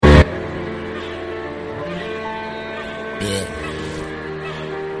Yeah.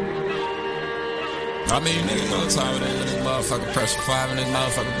 I mean, niggas know the time it is in this motherfucking Pressure 5 and this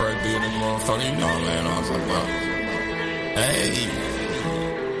motherfucking birthday in this motherfucker. You know what I'm saying? I was like, well, hey.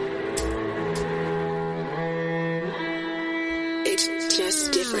 It's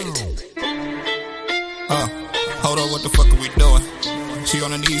just different. Hold on, what the fuck are we doing? She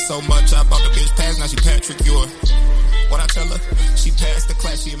on her knees so much, I bought the bitch pass, now she Patrick Ewing. What I tell her? She passed the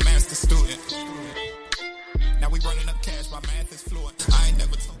class, she a master student. Now we running up cash, my math is fluent. I ain't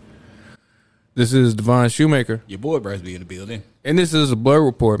never told. This is Devon Shoemaker. Your boy Brasby in the building. And this is a Blur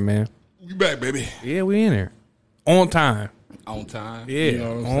Report, man. We back, baby. Yeah, we in there. On time. On time. Yeah, You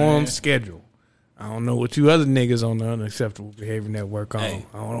know what I'm on saying? schedule. I don't know what you other niggas on the unacceptable behavior network on. Hey,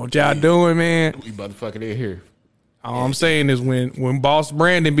 I don't know what y'all doing, man. We motherfucking in here. All I'm saying is when Boss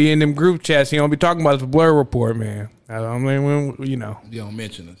Brandon be in them group chats, he don't be talking about the Blur Report, man. I mean, when, you know. You don't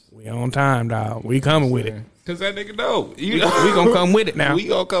mention us. We on time, dog. We coming with it. Because that nigga know. We gonna come with it now. We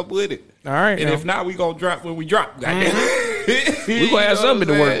gonna come with it. All right. And now. if not, we gonna drop when we drop. Goddamn. We gonna have something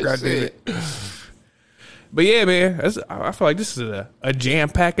to work, goddamn it. But yeah, man, I feel like this is a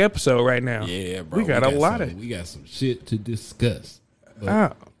jam-packed episode right now. Yeah, bro. We got a lot of. We got some shit to discuss.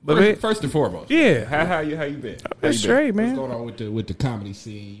 But first and foremost, yeah. How you been? That's straight, man. What's going on with the comedy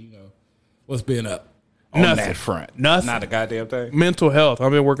scene? You know, what's been up on Nothing. That front? Nothing. Not a goddamn thing. Mental health.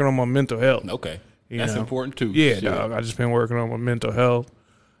 I've been working on my mental health. Okay, you that's know? important too. Yeah, shit. dog. I just been working on my mental health.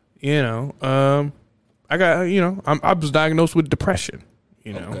 You know, I got I was diagnosed with depression.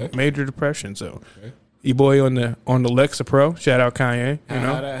 You know, major depression. So, your boy on the Lexapro. Shout out Kanye. You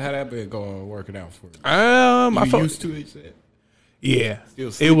know how that been going working out for you? I felt used to it. Said? Yeah,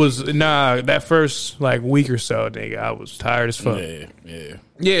 it was that first like week or so, nigga. I was tired as fuck.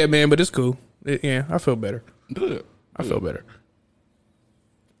 Yeah, man. But it's cool. I feel better. Good. I feel better.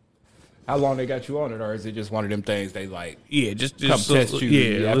 How long they got you on it, or is it just one of them things they like? Yeah, just come test you.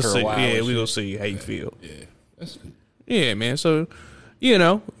 Yeah, let's after see. a while Yeah, we gonna see how you feel. Yeah, that's good. Yeah, man. So, you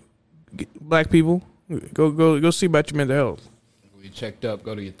know, black people, go see about your mental health. We checked up,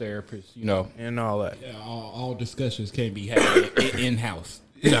 go to your therapist, you know, and all that. Yeah, all discussions can't be had in house.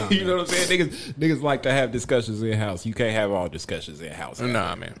 Nah, you know what I'm saying? Niggas like to have discussions in house. You can't have all discussions in house.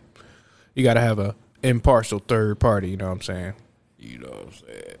 Nah, man. You got to have a impartial third party. You know what I'm saying? You know what I'm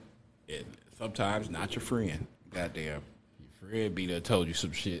saying? And sometimes not your friend. Goddamn, your friend be there told you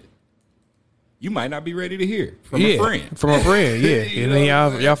some shit you might not be ready to hear from a friend. From a friend, yeah. And then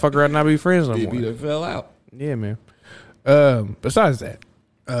y'all fuck around and not be friends no more. Be there fell out. Yeah, man. Besides that,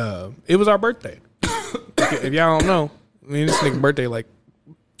 it was our birthday. If y'all don't know, I mean, this nigga's birthday like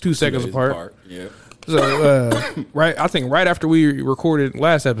 2 seconds apart. Yeah. So I think right after we recorded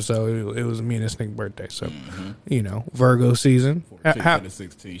last episode, it was me and this nigga's birthday. So you know, Virgo season. 14 to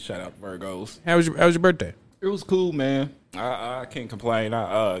 16. Shout out Virgos. How was your birthday? It was cool, man. I can't complain.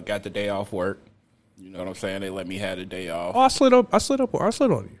 I got the day off work. You know what I'm saying? They let me have the day off. Oh, I slid on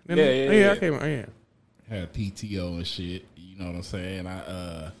you. Yeah. I came. Yeah. Had PTO and shit. You know what I'm saying?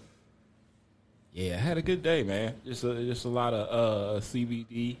 I had a good day, man. Just a lot of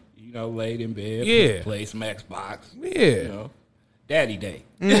CBD. You know, laid in bed. Yeah. Play some Xbox. Yeah. You know, Daddy Day.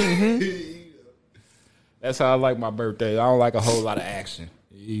 That's how I like my birthday. I don't like a whole lot of action.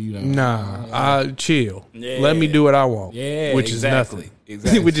 You know, I chill. Yeah. Let me do what I want. Yeah, which exactly. is nothing.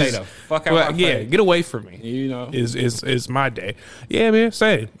 Exactly. Which Stay is the fuck out my face. Get away from me. You know, is my day. Yeah, man.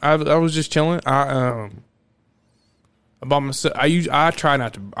 Same. I was just chilling. I bought myself. I try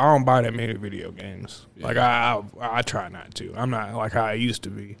not to. I don't buy that many video games. Yeah. Like I try not to. I'm not like how I used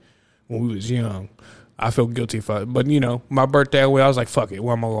to be when we was young. I feel guilty for it. But you know, my birthday, I was like, fuck it.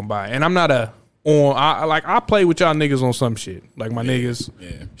 What am I gonna buy? And I'm not I play with y'all niggas on some shit. Like my niggas.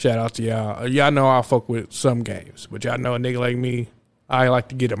 Yeah. Shout out to y'all. Y'all know I fuck with some games, but y'all know a nigga like me, I like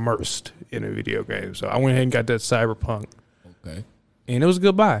to get immersed in a video game. So I went ahead and got that Cyberpunk. Okay. And it was a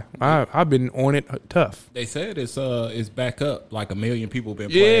good buy. I've been on it tough. They said it's back up. Like 1 million people been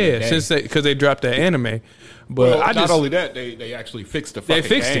playing it. Since because they dropped the anime. But not only that, they actually fixed the fucking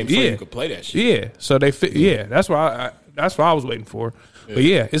game so you could play that shit. Yeah. So that's why I was waiting for. Yeah. But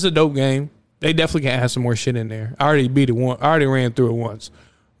yeah, it's a dope game. They definitely can add some more shit in there. I already beat it once. I already ran through it once.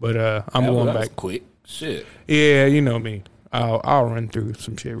 But I'm going back quick. Shit. Yeah, you know me. I'll run through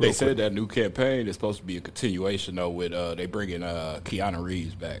some shit real quick. They said that new campaign is supposed to be a continuation though with they bringing Keanu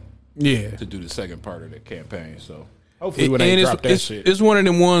Reeves back. Yeah. To do the second part of the campaign. So hopefully when they drop that shit. It's one of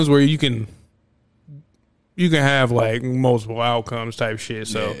them ones where you can have like multiple outcomes type shit.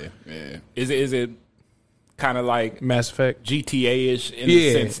 So yeah. Is it kind of like Mass Effect GTA-ish in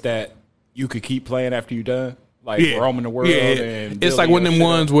the sense that you could keep playing after you're done? like roaming the world. And it's like one of them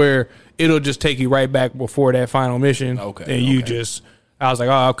ones where it'll just take you right back before that final mission. Okay, and you just, I was like,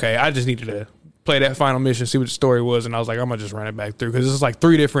 oh, okay, I just needed to play that final mission, see what the story was, and I was like, I'm gonna just run it back through because it's like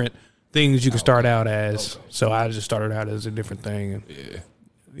 3 different things you can start out as. So I just started out as a different thing. And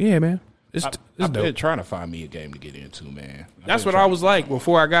yeah, man. It's I've dope. been trying to find me a game to get into, man. That's what I was like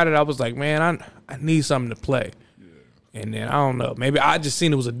before I got it. I was like, man, I need something to play. And then I don't know, maybe I just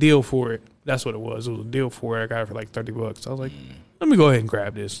seen it was a deal for it. That's what it was. It was a deal for it. I got it for like $30. I was like, let me go ahead and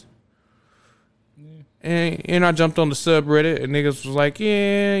grab this. And I jumped on the subreddit, and niggas was like,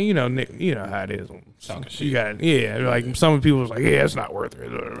 yeah, you know how it is. You got like some people was like, yeah, it's not worth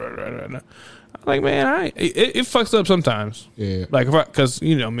it. I'm like, man, it fucks up sometimes. Yeah, like because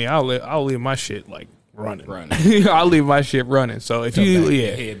you know me, I'll leave my shit like running. I'll leave my shit running. So if your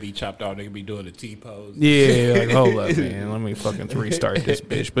head be chopped off, they could be doing the T-pose. Yeah, like hold up, man, let me fucking restart this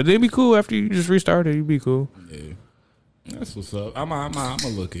bitch. But it'd be cool after you just restart it. You'd be cool. Yeah. That's what's up. I'm gonna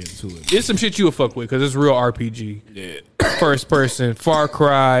look into it. It's some shit you would fuck with because it's real RPG. Yeah. First person, Far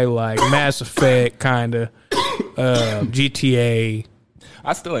Cry, like Mass Effect, kind of GTA.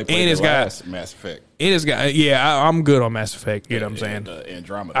 I still ain't played the last Mass Effect. It has got I'm good on Mass Effect. You know what I'm saying?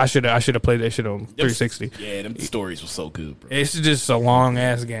 Andromeda. I should have played that shit on 360. Yeah, them stories were so good, bro. It's just a long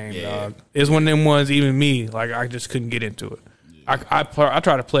ass game, dog. It's one of them ones. Even me, like I just couldn't get into it. I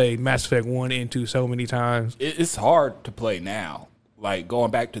try to play Mass Effect 1 and 2 so many times. It's hard to play now. Like going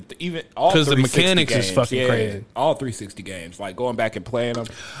back to even all because the 360 mechanics games, is fucking crazy. All 360 games, like going back and playing them.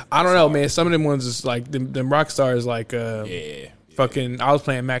 I don't know, man. Some of them ones is like them Rockstar is like fucking. I was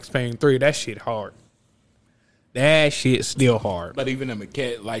playing Max Payne 3. That shit hard. That shit's still hard. But even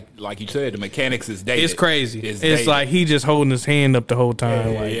the like you said, the mechanics is dated. It's crazy. It's like he just holding his hand up the whole time.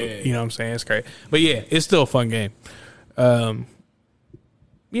 You know what I'm saying? It's crazy. But yeah, it's still a fun game. The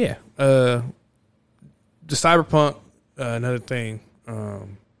Cyberpunk, another thing.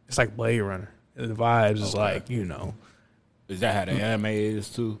 It's like Blade Runner. The vibes is like, you know. Is that how the anime is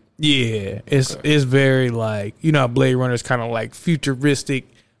too? Yeah, it's very like, you know, Blade Runner is kind of like futuristic,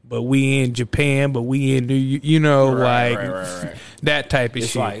 but we in Japan, but we in right. That type of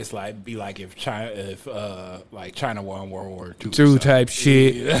shit. It's like be like if China won World War II. Two type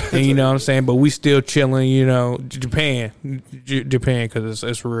shit, and you know what I'm saying. But we still chilling, you know, Japan, because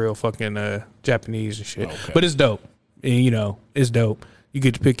it's real fucking Japanese and shit. Okay. But it's dope, and you know, it's dope. You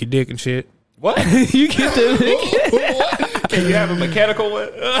get to pick your dick and shit. What? You get to Can you have a mechanical one?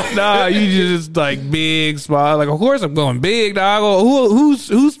 Nah, you just like big, small. Like, of course I'm going big, dog. Who's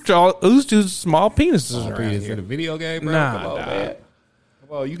choosing small penises around here? In a video game, bro? Nah, come on, man.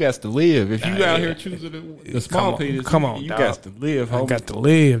 Well, you got to live. If you out here choosing the small penis, you got to live, homie. I got to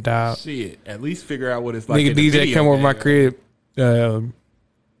live, dog. Shit, at least figure out what it's like. Nigga DJ come over my crib, and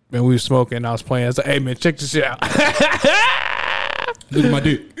we were smoking, and I was playing. I was like, hey, man, check this shit out. Look at my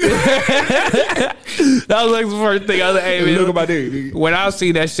dick. That was like the first thing. I was like, hey, man, look at my dick. When I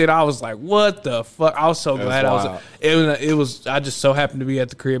seen that shit, I was like, what the fuck? I was so glad. It was I just so happened to be at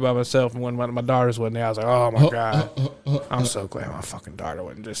the crib by myself, and when my daughters wasn't there, I was like, oh my God. I'm so glad my fucking daughter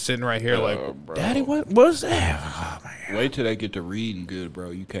wasn't just sitting right here like, bro. Daddy, what's that? Oh, man. Wait till they get to reading good, bro.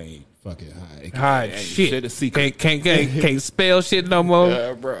 You can't fucking hide shit. Can't spell shit no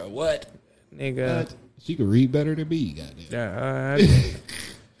more. Bro, what? Nigga. She could read better than me, goddamn.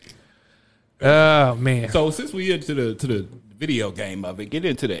 Oh man. So since we into the video game of it, get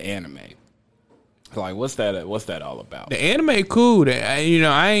into the anime. Like, what's that all about? The anime cool. You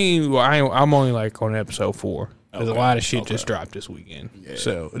know, I'm only like on episode 4. There's a lot of shit just dropped this weekend. Yeah.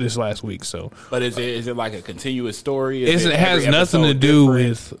 So this last week. So, but is it like a continuous story? It has nothing to do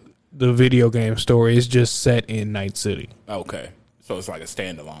with the video game story. It's just set in Night City. Okay. So it's like a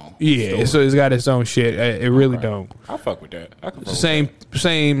standalone. Yeah, story. So it's got its own shit. It really don't. I fuck with that. I can fuck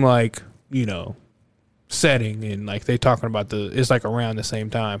same like, you know, setting, and like they talking about it's like around the same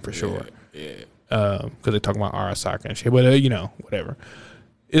time for sure. Yeah. Because they talking about Arasaka and shit, but you know, whatever.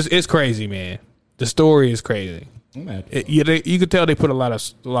 It's crazy, man. The story is crazy. You could tell they put a lot of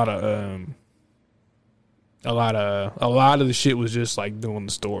the shit was just like doing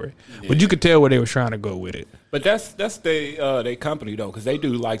the story, but you could tell where they were trying to go with it. But that's they company though, because they do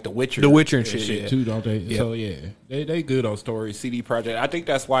like The Witcher and shit too, don't they? Yep. So yeah, they good on stories. CD Projekt. I think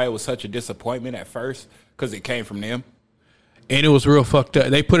that's why it was such a disappointment at first, because it came from them, and it was real fucked up.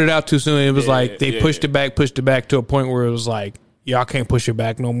 They put it out too soon. It was like they pushed it back to a point where it was like, y'all can't push it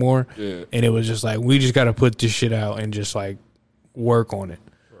back no more. Yeah. And it was just like, we just got to put this shit out and just like work on it.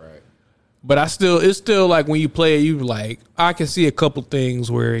 Right. But it's still like when you play it, you like, I can see a couple things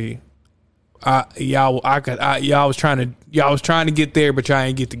where y'all was trying to get there, but y'all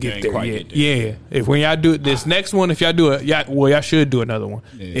ain't get there yet. Yeah, if when y'all do this next one, if y'all do it, y'all should do another one.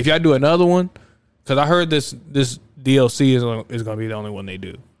 Yeah. If y'all do another one, because I heard this DLC is going to be the only one they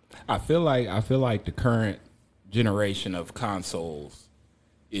do. I feel like the current generation of consoles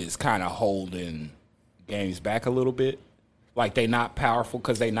is kind of holding games back a little bit. Like they not powerful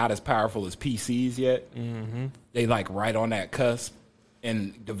because they not as powerful as PCs yet. Mm-hmm. They like right on that cusp.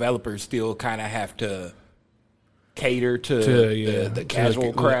 And developers still kind of have to cater to the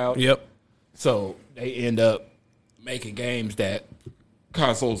casual crowd. Yep. So they end up making games that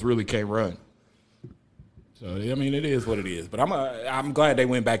consoles really can't run. So I mean, it is what it is. But I'm glad they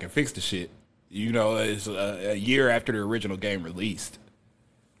went back and fixed the shit. You know, it's a year after the original game released.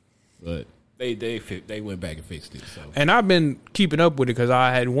 But they went back and fixed it. So. And I've been keeping up with it because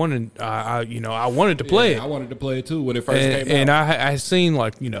I had wanted, I wanted to play it. I wanted to play it too when it first came out. And I seen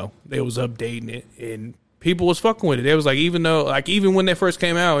they was updating it and people was fucking with it. It was like even when they first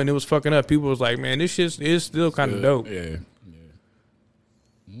came out and it was fucking up, people was like, man, this shit is still kind of dope. Yeah.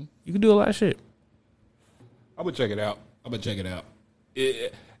 You can do a lot of shit. I'm gonna check it out.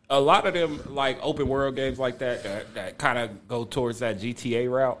 A lot of them like open world games like that kind of go towards that GTA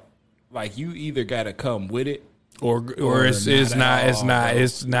route. Like you either got to come with it, or it's not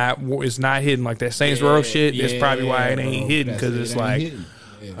hidden like that Saints Row shit. That's probably why it ain't hidden because it's like,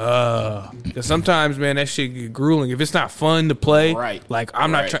 because sometimes man that shit get grueling if it's not fun to play. Right. Like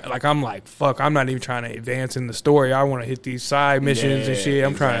I'm not fuck. I'm not even trying to advance in the story. I want to hit these side missions and shit.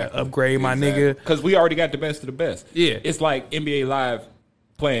 I'm trying to upgrade my nigga because we already got the best of the best. Yeah, it's like NBA Live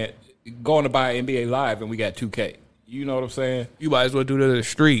going to buy NBA Live and we got 2K. You know what I'm saying? You might as well do that in the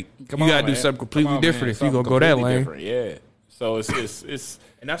street. You got to do something completely different if you going to go that lane. Yeah. So it's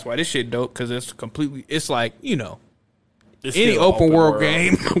and that's why this shit dope because it's like, it's any open world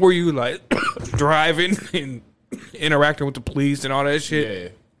game where you like driving and interacting with the police and all that shit. Yeah.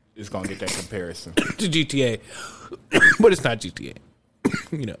 It's going to get that comparison. To GTA. But it's not GTA.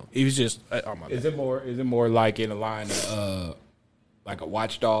 It was just Is it more like in the line of like a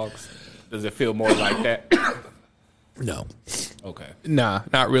Watch Dogs? Does it feel more like that? No. Okay. Nah,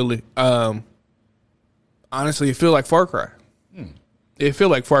 not really. Honestly, it feel like Far Cry. It feel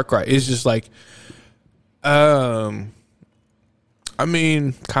like Far Cry. It's just like, I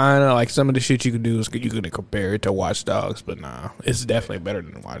mean, kind of like some of the shit you could do is you could compare it to Watch Dogs, but nah, it's definitely better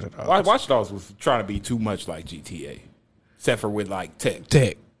than Watch Dogs. Watch Dogs was trying to be too much like GTA, except for with like tech.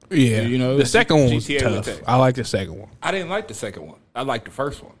 Yeah, the second one was tough. I like the second one. I didn't like the second one. I liked the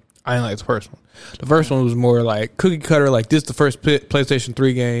first one. I didn't like the first one. The first one was more like cookie cutter. Like this, the first PlayStation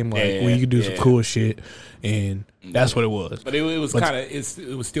 3 game, like where you could do some cool shit, and that's what it was. But it was kind of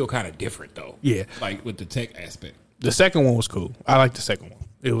it was still kind of different though. Yeah, like with the tech aspect. The second one was cool. I liked the second one.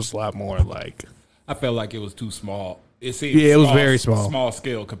 It was a lot more like. I felt like it was too small. It seemed it was very small, small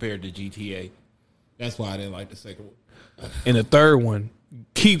scale compared to GTA. That's why I didn't like the second one. And the third one,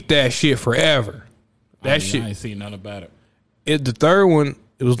 keep that shit forever. I ain't seen nothing about it. The third one.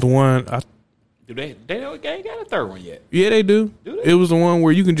 It was the one. Do they ain't got a third one yet? Yeah, they do. Do they? It was the one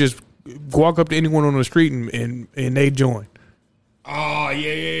where you can just walk up to anyone on the street and they join. Oh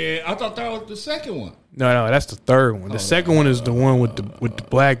yeah. I thought that was the second one. No, that's the third one. The second one is the one with the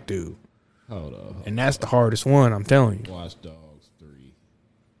black dude. Hold on. And that's the hardest one. I'm telling you. Watch Dogs 3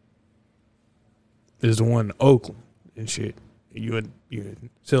 is the one in Oakland and shit. You in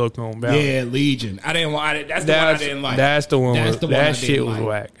Silicon Valley. Yeah, Legion. That's the one I didn't like. That's the one. That shit was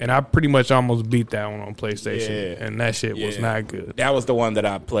whack. And I pretty much almost beat that one on PlayStation. Yeah. And that shit was not good. That was the one that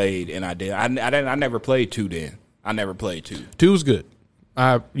I played, and I did. I never played 2 then. I never played 2. 2 was good.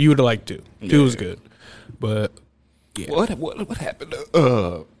 You would have liked 2. 2 was good. But yeah. What happened?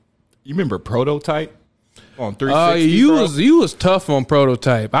 You remember Prototype on 360? You was tough on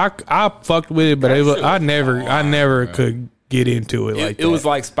Prototype. I fucked with it, but I never could get into it like that. It was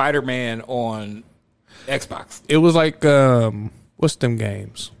like Spider-Man on Xbox. It was like what's them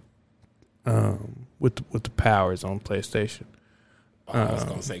games? With the powers on PlayStation. I was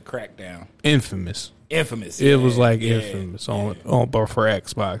gonna say Crackdown. Infamous. It was like Infamous on but for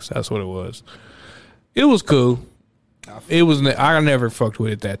Xbox. That's what it was. It was cool. It was. I never fucked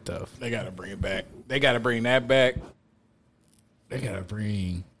with it that tough. They gotta bring it back. They gotta bring that back.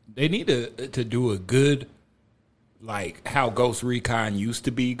 They need to do a good. Like how Ghost Recon used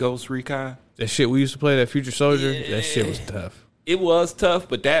to be Ghost Recon. That shit we used to play, that Future Soldier, that shit was tough. It was tough,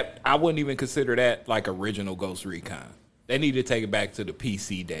 but that I wouldn't even consider that like original Ghost Recon. They need to take it back to the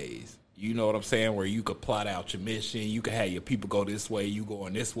PC days. You know what I'm saying? Where you could plot out your mission. You could have your people go this way, you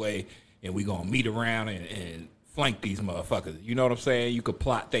going this way, and we going to meet around and flank these motherfuckers. You know what I'm saying? You could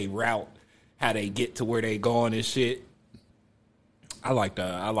plot their route, how they get to where they going and shit. I like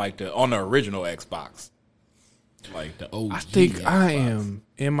the on the original Xbox. Like the OG. I think Xbox. I am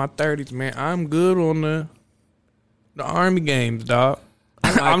in my 30s, man. I'm good on the army games, dog.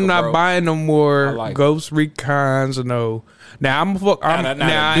 I'm not buying no more Ghost Recons or no. Now I'm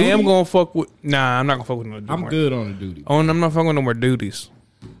I am gonna fuck with. Nah, I'm not gonna fuck with no. I'm good on the duty. I'm not fucking with no more duties.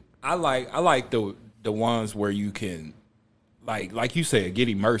 I like the ones where you can, like you said, get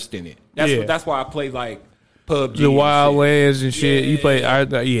immersed in it. That's why I play like PUBG, the Wild Lands and shit. You play,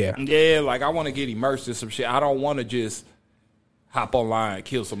 yeah. Like I want to get immersed in some shit. I don't want to just hop online,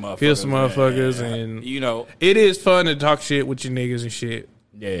 kill some motherfuckers, and you know, it is fun to talk shit with your niggas and shit.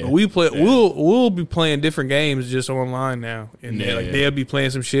 Yeah, but we play. Yeah. We'll be playing different games just online now, and they'll be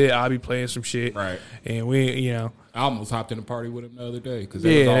playing some shit. I'll be playing some shit, right? And we, I almost hopped in a party with them the other day because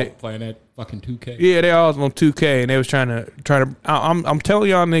they was all playing that fucking 2K. Yeah, they all was on 2K, and they was trying to. I'm telling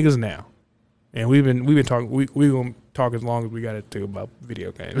y'all niggas now, and we've been talking. We gonna talk as long as we got to do about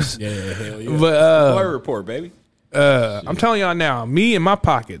video games. Yeah, hell yeah. But Blur report, baby. I'm telling y'all now, me and my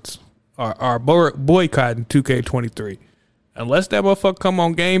pockets are boycotting 2K23. Unless that motherfucker come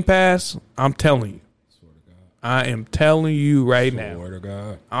on Game Pass, I'm telling you. Swear to God. I am telling you right now. Swear to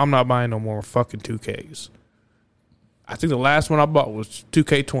God. I'm not buying no more fucking 2Ks. I think the last one I bought was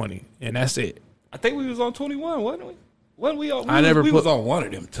 2K20, and that's it. I think we was on 21, wasn't we? We was on one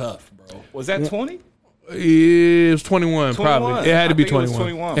of them tough, bro. Was that 20? It was 21, probably. It had to be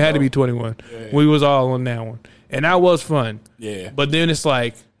 21. It had to be 21. Yeah. We was all on that one. And that was fun. Yeah. But then it's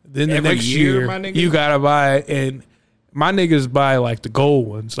like, then the next year you got to buy it, and my niggas buy like the gold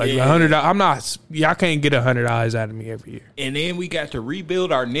ones, like $100. I'm not. Y'all can't get $100 out of me every year. And then we got to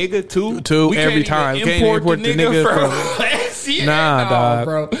rebuild our nigga too. We every time. Can't import the nigga from last year. Nah,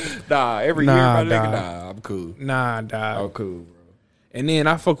 dog, bro. Every year, my nigga. Nah, I'm cool. Nah, dog. I'm cool, bro. And then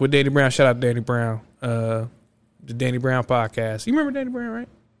I fuck with Danny Brown. Shout out to Danny Brown. The Danny Brown podcast. You remember Danny Brown, right?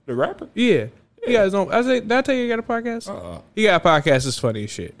 The rapper? Yeah. He got his own. Did I tell you he got a podcast? He got a podcast. It's funny as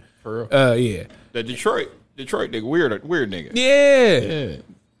shit. For real? Yeah. The Detroit nigga, weird nigga. Yeah.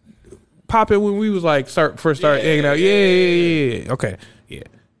 Pop it when we was like first started hanging out. Yeah. Okay.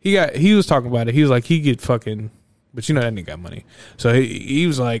 Yeah. He was talking about it. He was like, he get fucking, but you know that nigga got money. So he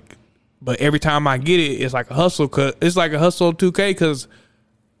was like, but every time I get it, it's like a hustle. It's like a hustle on 2K because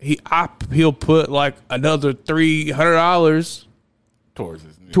he'll put like another $300 towards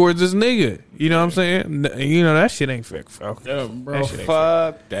this nigga. You know what I'm saying? You know, that shit ain't fair, bro.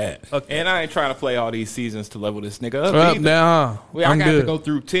 Fuck that. Okay. And I ain't trying to play all these seasons to level this nigga up. Nah, I got to go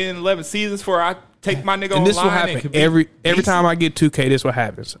through 10, 11 seasons before I take my nigga online. And this will happen. Every time I get 2K, this what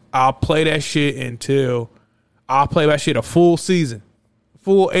happens. I'll play that shit a full season.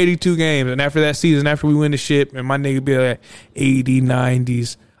 Full 82 games. And after that season, after we win the shit, and my nigga be like 80,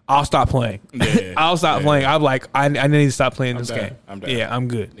 90s, I'll stop playing. Yeah, I'll stop playing. I'm like, I need to stop playing this game. I'm done. Yeah, I'm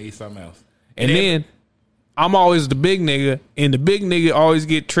good. Need something else. And then I'm always the big nigga, and the big nigga always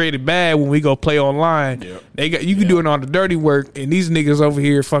get traded bad when we go play online. Yep. You can do it on the dirty work, and these niggas over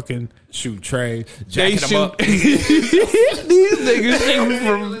here fucking shoot trade. They shoot. These niggas shoot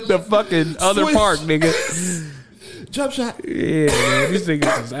from the fucking other park, nigga. Jump shot. Yeah, man. These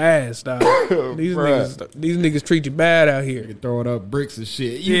niggas is ass, dog. These niggas treat you bad out here. You're throwing up bricks and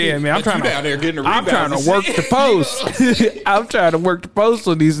shit. Man. I'm trying to work the post. I'm trying to work the post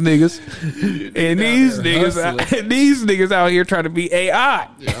on these niggas. And these niggas out here trying to be AI.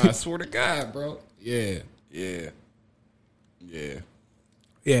 Yeah, I swear to God, bro. Yeah,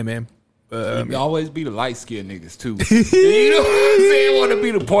 man. You always be the light skinned niggas too. You know what I'm saying? Want to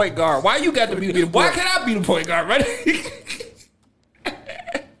be the point guard? Why you got to be the point? Why can't I be the point guard? Right?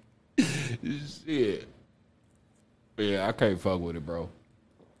 Shit. Yeah, I can't fuck with it, bro.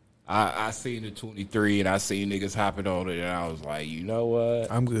 I seen the 23 and I seen niggas hopping on it, and I was like, you know what?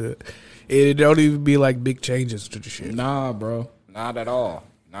 I'm good. It don't even be like big changes to the shit. Nah, bro. Not at all.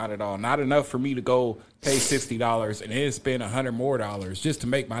 Not at all. Not enough for me to go pay $60 and then spend $100 more just to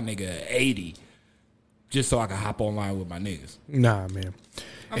make my nigga 80, just so I can hop online with my niggas. Nah, man.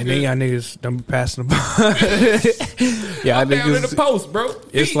 And then y'all niggas don't be passing the ball. I'm down in the post, bro.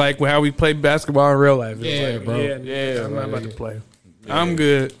 It's like how we play basketball in real life. It's bro. Yeah, I'm not about to play. Yeah. I'm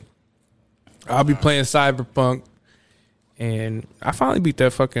good. I'll be playing Cyberpunk, and I finally beat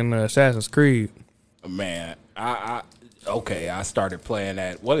that fucking Assassin's Creed. Man, I started playing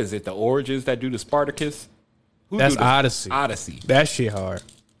that. What is it? The Origins that do the Spartacus? That's Odyssey. Odyssey. That shit hard.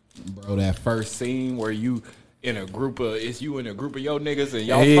 Bro, that first scene where you in a group of your niggas and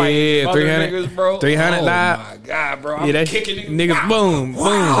y'all Yeah, fighting other 300 niggas, bro. 300 oh live. my god, bro. Yeah, I'm that kicking niggas, boom, boom,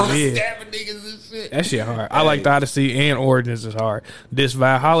 yeah. stabbing niggas and shit. That shit hard. I like the Odyssey and Origins is hard. This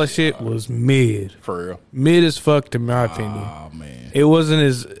Valhalla shit was mid. For real. Mid as fuck, in my opinion. Oh man. It wasn't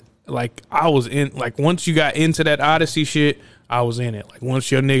as, like, I was in, like, once you got into that Odyssey shit, I was in it. Like,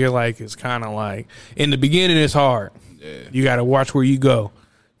 once your nigga, like, it's kind of like, in the beginning, it's hard. Yeah. You got to watch where you go.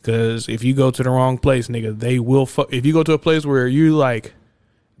 Because if you go to the wrong place, nigga, they will fuck. If you go to a place where you, like,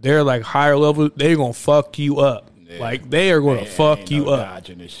 they're, like, higher level, they're going to fuck you up. Yeah. Like, they are going to fuck you up.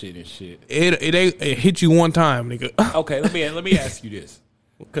 Dodging this shit and shit. It hit you one time, nigga. Okay, let me ask you this.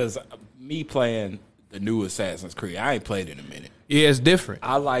 Because me playing the new Assassin's Creed, I ain't played in a minute. Yeah, it's different.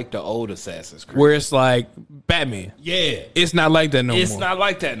 I like the old Assassin's Creed. Where it's like Batman. Yeah. It's not like that no more. It's not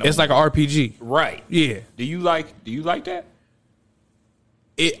like that no It's more. like an RPG. Right. Yeah. Do you like that?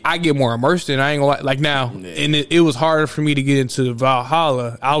 I get more immersed in. I ain't gonna like now, Yeah. and it was harder for me to get into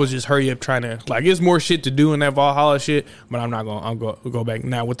Valhalla. I was just hurry up trying to like. It's more shit to do in that Valhalla shit, but I'm not gonna. I'm gonna go back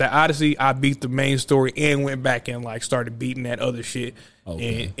now with that Odyssey. I beat the main story and went back and like started beating that other shit,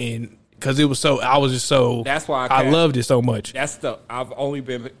 and because it was so. I was just so. That's why I loved it so much. I've only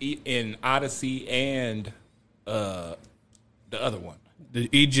been in Odyssey and the other one. The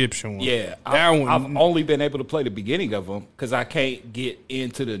Egyptian one. Yeah, that one. I've only been able to play the beginning of them because I can't get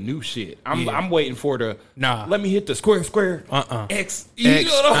into the new shit. I'm waiting for the let me hit the square X. You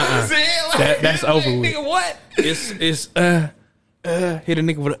know what I'm saying? Like, that's over with. Nigga, what? It's hit a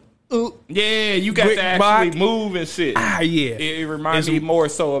nigga with a yeah. You got Quick to actually block. move and shit. yeah. It reminds It's- me more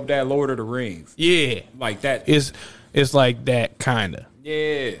so of that Lord of the Rings, Yeah, like that. it's like that kind of.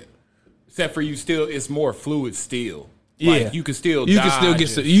 Yeah, except for it's more fluid still. Yeah, Like, you can still you dodge can still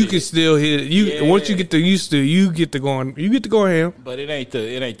get and you shit. can still hit it. Yeah. Once you get used to you get to going ham. But it ain't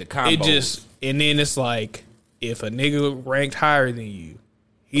the combo. It just and then it's like if a nigga ranked higher than you,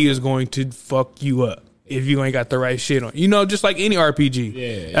 he is going to fuck you up if you ain't got the right shit on. You know, just like any RPG.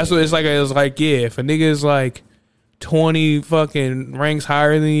 Yeah, that's what it's like. It's like if a nigga is like 20 fucking ranks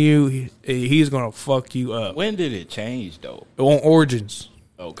higher than you, he's gonna fuck you up. When did it change though? On Origins.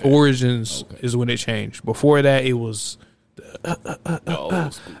 Okay. Origins is when it changed. Before that, it was The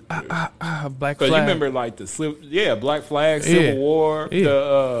old school. Black Because Flag. you remember like Black Flag, Civil War,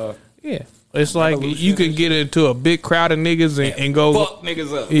 Yeah. Yeah, it's like Evolution you can and get into a big crowd of niggas and go. fuck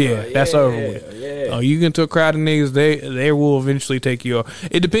niggas up. Yeah, bro. that's over with. Yeah. You get into a crowd of niggas, they will eventually take you off.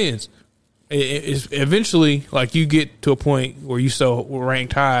 It depends. It's eventually like you get to a point where you so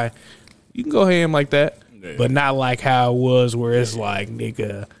ranked high, you can go ham like that, but not like how it was where it's like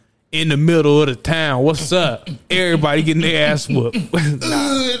nigga in the middle of the town. What's up? Everybody getting their ass whooped.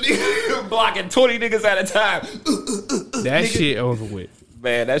 Blocking 20 niggas at a time. That shit over with.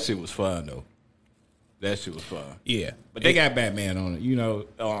 Man, that shit was fun though. That shit was fun. Yeah, But they got Batman on it, you know.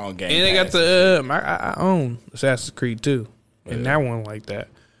 On Game and they got Pass. the I own Assassin's Creed too, and that one like that.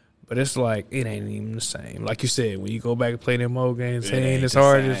 But it's like it ain't even the same. Like you said, when you go back and play them old games, it ain't ain't as the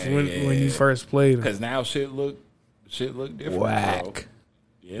hard as same, when you first played them. Because now shit look different. Bro. Whack.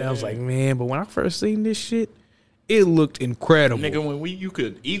 Yeah. And I was like, man, but when I first seen this shit, it looked incredible. nigga, when you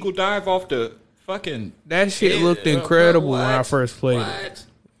could eagle dive off the fucking That shit Yeah, looked incredible when I what? first played it. What?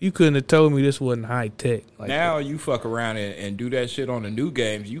 You couldn't have told me this wasn't high tech. Like Now you fuck around and do that shit on the new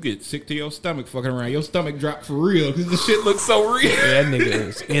games, you get sick to your stomach fucking around. Your stomach dropped for real because The shit looks so real. that nigga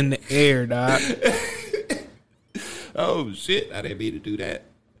is in the air, dog. Oh shit, I didn't mean to do that.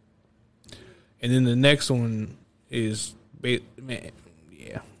 And then the next one is, man,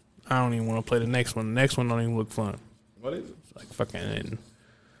 yeah. I don't even want to play the next one. The next one don't even look fun. What is it? It's like fucking,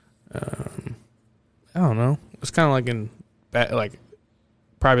 I don't know. It's kind of like like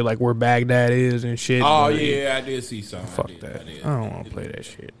probably like where Baghdad is and shit. Oh but yeah, I did see something. fuck that. I don't want to play that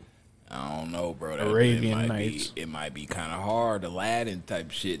shit. I don't know, bro. That Arabian it might Nights. Be, it might be kind of hard, Aladdin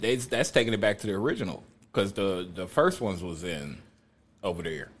type shit. That's taking it back to the original because the first ones was in over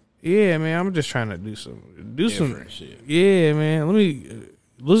there. Yeah, man. I'm just trying to do some Different shit. Yeah, man.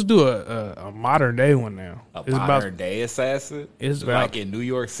 Let's do a modern day one now. A It's modern day assassin. it's about- like in New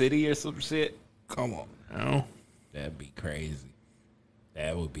York City or some shit. Come on, now. That'd be crazy.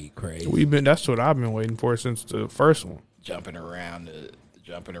 That would be crazy. That's what I've been waiting for since the first one. Jumping around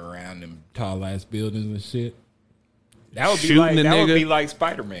them. Tall ass buildings and shit. That would be Shooting like a that would nigga. be like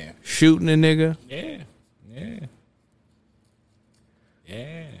Spider-Man. Shooting a nigga. Yeah. Yeah.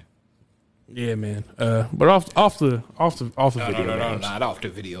 Yeah. Yeah, man. But off the video No, games. not off the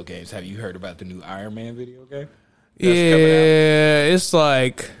video games. Have you heard about the new Iron Man video game? Yeah, it's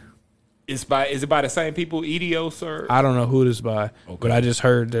like Is it by the same people, Eidos or? I don't know who this by, but I just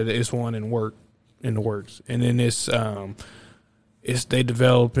heard that it's one in work. in the works, and then it's they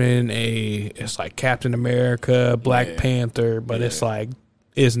developing it's like Captain America, Black Panther, but it's like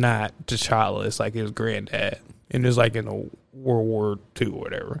it's not T'Challa. It's like his granddad, and it's like in a World War II or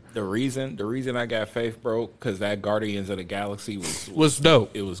whatever. The reason I got faith, bro, because that Guardians of the Galaxy was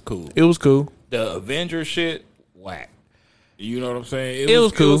dope. It was cool. It was cool. The Avengers shit, whack. You know what I'm saying? It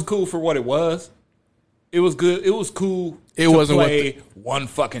was cool. It was cool for what it was. It was good. It was cool. It wasn't play one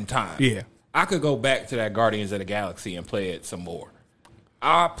fucking time. Yeah. I could go back to that Guardians of the Galaxy and play it some more.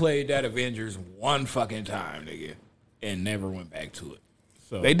 I played that Avengers one fucking time, nigga, and never went back to it.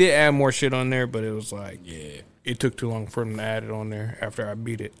 So They did add more shit on there, but it was like, yeah, it took too long for them to add it on there after I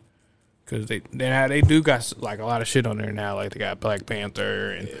beat it. Because they do got like a lot of shit on there now. Like they got Black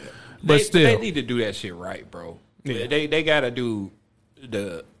Panther, and but still, they need to do that shit right, bro. Yeah. They gotta do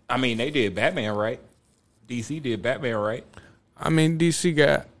I mean, they did Batman right. DC did Batman right. I mean, DC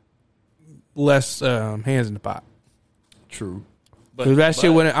got less hands in the pot. True, Because that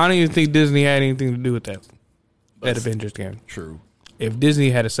shit wouldn't. I don't even think Disney had anything to do with that Avengers game. True. If Disney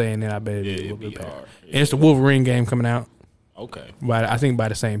had a say in it, I bet it would be better. hard. And it's the Wolverine game coming out. Okay. I think by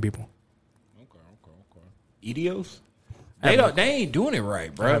the same people. Okay. Edios? They ain't doing it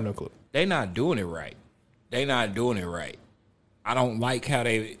right, bro. I have no clue. They not doing it right. I don't like how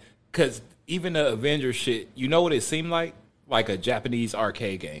because even the Avengers shit, you know what it seemed like? Like a Japanese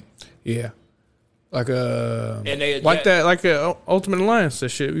arcade game. Yeah. Like a And they like a Ultimate Alliance, that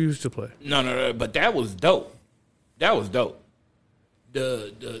shit we used to play. No, but that was dope. The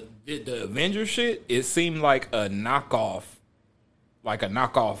Avengers shit, it seemed like a knockoff.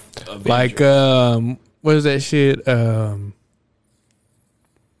 Avengers. Like what is that shit?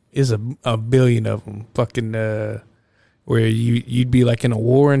 Is a billion of them. Fucking where you'd be like in a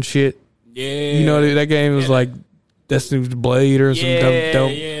war and shit. Yeah, You know that game was like Destiny's Blade or some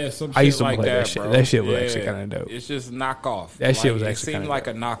dumb. Yeah, some shit I used to like play that bro. shit. That shit was actually kind of dope. It's just knockoff. That shit was it actually seemed kinda like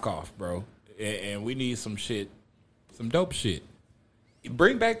a knockoff, bro. And we need some shit, some dope shit.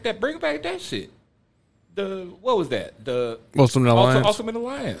 Bring back that shit. What was that? The Ultimate Alliance. Ultimate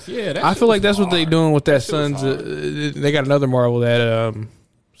Alliance. Yeah, that I shit feel like was that's what they hard. doing with that shit was Sons. hard. They got another Marvel that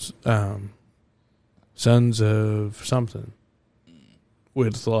Sons of something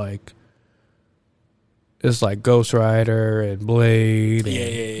with like it's like Ghost Rider and Blade.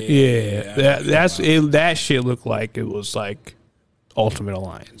 And, Yeah. That shit looked like it was like Ultimate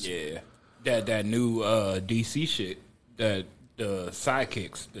Alliance. Yeah, that new DC shit, the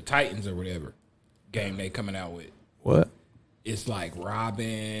Sidekicks, the Titans or whatever game they coming out with. What? It's like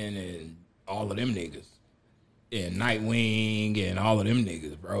Robin and all of them niggas, and Nightwing and all of them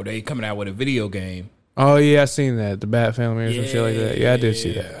niggas, bro. They coming out with a video game. Oh yeah, I seen that. The Bat Family or some shit like that. Yeah, I did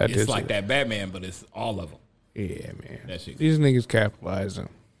see that. It's like that Batman, but it's all of them. Yeah, man. That shit. These niggas capitalizing.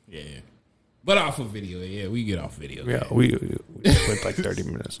 Yeah, but off of video. Yeah, we get off video. Yeah, we went like 30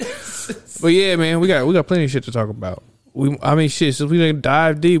 minutes. But yeah, man, we got plenty of shit to talk about. Shit. Since we didn't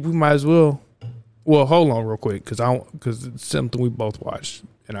dive deep, we might as well. Well, hold on real quick, because it's something we both watched,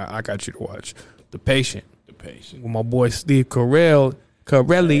 and I got you to watch. The Patient. With my boy Steve Carell.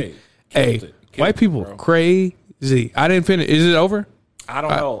 Hey, white people crazy. I didn't finish. Is it over? I don't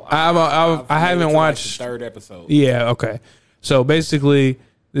know. I haven't watched the third episode. Yeah. Okay. So basically,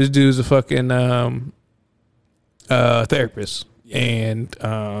 this dude's a fucking therapist, and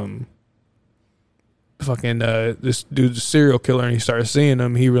this dude's a serial killer, and he starts seeing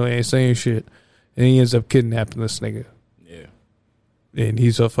him. He really ain't saying shit, and he ends up kidnapping this nigga. Yeah. And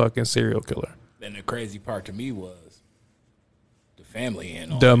he's a fucking serial killer. And the crazy part to me was the family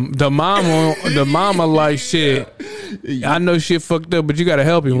and all. The mama like shit. I know shit fucked up, but you gotta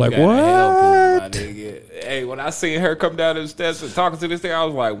help him. Like Gotta what? help him, my nigga. Hey, when I seen her come down the steps and talking to this thing, I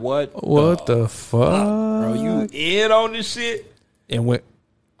was like, "What the fuck, bro? You in on this shit?" And when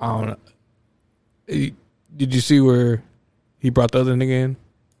I don't know. Did you see where he brought the other nigga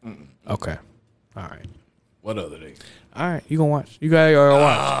in? Okay, all right. What other nigga? All right, you gonna watch? You gotta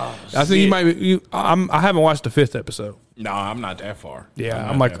watch. I think you might be. I haven't watched the 5th episode. No, I'm not that far. Yeah,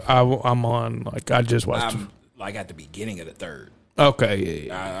 I'm on. Like I just watched. I'm like at the beginning of the third. Okay,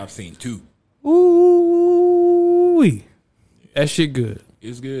 yeah. I've seen 2. Ooh, that shit good.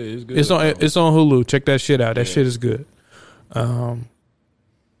 It's good. It's good. It's on Hulu. Check that shit out. That shit is good.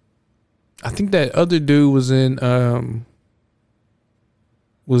 I think that other dude was in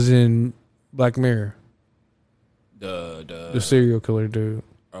Black Mirror. The serial killer dude.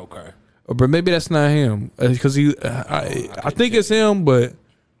 Okay. But maybe that's not him because I think it's him, but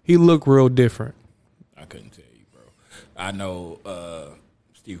he looked real different. I couldn't tell you, bro. I know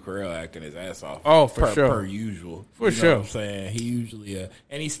Steve Carell acting his ass off. Oh, for sure. Per usual. For You know sure. what I'm saying? He usually,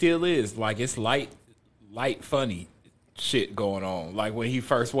 and he still is. Like, it's light, funny shit going on. Like, when he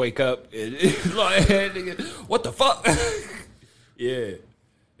first wake up, it's like, nigga, what the fuck? Yeah,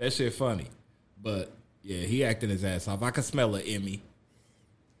 that shit funny. But yeah, he acting his ass off. I can smell an Emmy.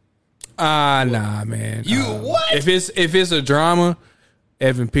 Nah, man. You what? If it's a drama,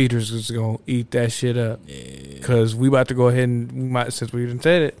 Evan Peters is gonna eat that shit up. Yeah. Cause we about to go ahead and since we didn't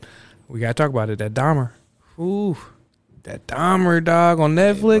said it, we gotta talk about it. That Dahmer. Ooh. That Dahmer dog on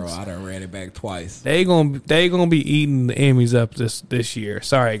Netflix. Bro, I done ran it back twice. They gonna be eating the Emmys up this year.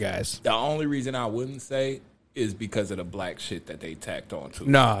 Sorry guys. The only reason I wouldn't say is because of the black shit that they tacked onto it.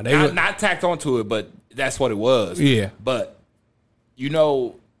 Nah, they not tacked onto it, but that's what it was. Yeah. But, you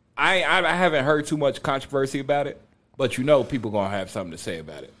know, I haven't heard too much controversy about it, but you know people going to have something to say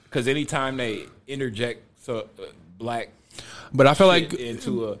about it. Because anytime they interject black But I feel shit like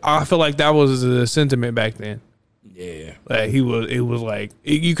into I feel like that was the sentiment back then. Yeah. Like it was like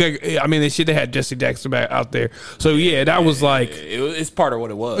you could. I mean, the shit they had Jesse Jackson back out there. So yeah, that was like it's part of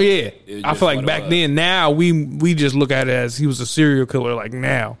what it was. Yeah, It was I just feel like what it back was. then. Now we just look at it as he was a serial killer. Like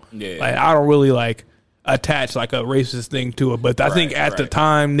now, Yeah. like I don't really like attach like a racist thing to it. But I think at the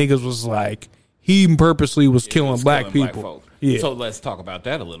time, niggas was like he purposely was killing It's black killing people. folk. Yeah. So let's talk about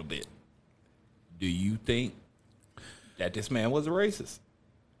that a little bit. Do you think that this man was a racist?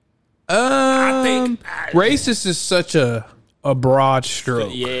 Racist is such a broad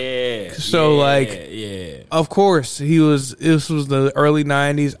stroke. Yeah. So, like, yeah. Of course, this was the early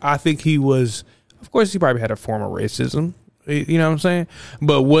 90s. I think he was, of course, he probably had a form of racism. You know what I'm saying?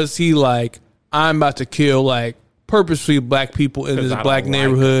 But was he like, I'm about to kill, like, purposely black people in this I black don't like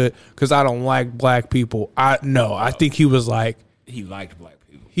neighborhood because I don't like black people? I think he was like, He liked black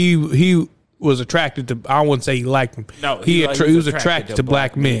people. he was attracted to, I wouldn't say he liked them. No, he was was attracted to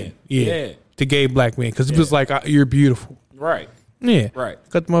black men. Yeah. To gay black men. Because he was like, you're beautiful. Right. Yeah. Right.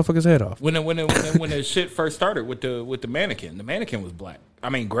 Cut the motherfucker's head off. When the shit first started with the mannequin was black. I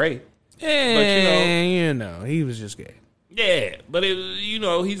mean gray. Yeah, you know, he was just gay. Yeah, but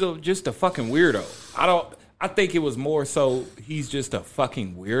he's just a fucking weirdo. I think it was more so he's just a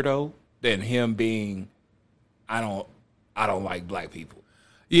fucking weirdo than him being I don't like black people.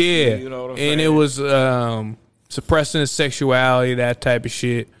 Yeah. You know what I'm and saying? it was suppressing his sexuality, that type of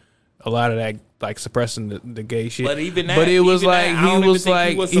shit. A lot of that, like suppressing the gay shit. But even that, but it was even like that, I don't even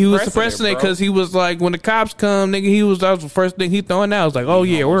think he was suppressing it bro. because he was like, when the cops come, nigga, that was the first thing he throwing out. I was like, oh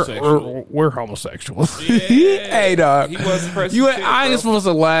yeah, we're homosexuals. Yeah. Hey dog, He was suppressing shit, I ain't bro. supposed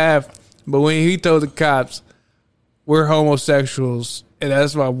to laugh, but when he told the cops we're homosexuals and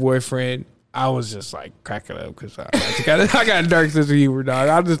that's my boyfriend, I was just like cracking up because I got a dark sense of humor, dog.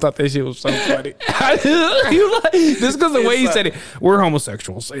 I just thought that shit was so funny. Just because the way he said it, we're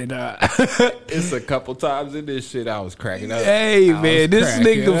homosexuals. And It's a couple times in this shit I was cracking up. hey, man, this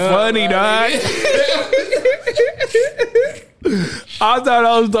nigga funny, dog. I thought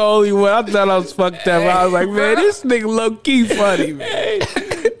I was the only one. I thought I was fucked up. I was like, man, this nigga low key funny, man.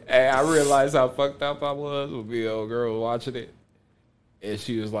 Hey, I realized how fucked up I was with me old girl watching it. And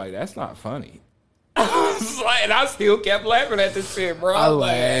she was like, that's not funny. And I still kept laughing at this shit, bro. I was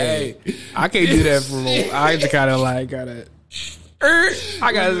like, hey. I can't do that for long. I just kind of like, gotta.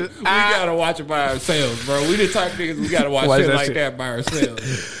 We gotta watch it by ourselves, bro. We the type of niggas we gotta watch shit like that by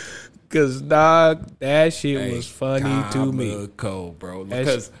ourselves. Cause dog, that shit was funny to me. Cold, bro.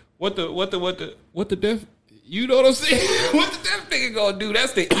 Because what the deaf, you know what I'm saying? What the deaf nigga gonna do?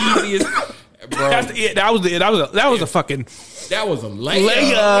 That's the easiest, bro. That was a fucking That was a layup.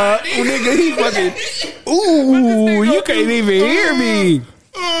 layup, nigga. He fucking. Ooh, you can't even hear me.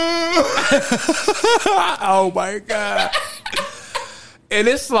 Oh my god. And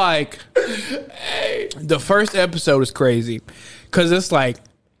it's like the first episode is crazy because it's like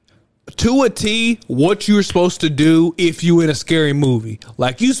to a T what you're supposed to do if you in a scary movie.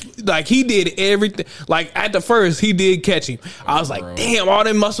 Like he did everything. Like at the first he did catch him. I was like, damn, all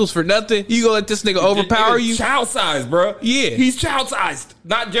them muscles for nothing. You gonna let this nigga overpower you? Child sized, bro. Yeah. He's child sized.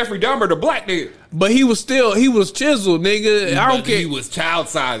 Not Jeffrey Dahmer, the black nigga. But he was chiseled, nigga. I don't But care. He was child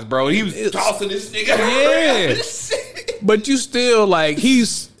sized, bro. He was tossing this nigga. Yeah. But you still like you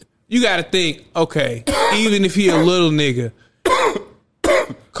gotta think, okay, even if he a little nigga,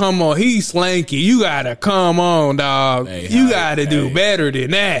 come on, he's slanky. You gotta come on, dog. You gotta do better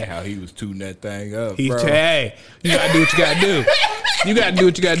than that. How he was tooting that thing up, He bro. hey, you gotta do what you gotta do. You gotta do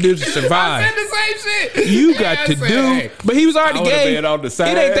what you gotta do to survive. I said the same shit. You got to I said, do, hey, but he was already I would've gay. been on the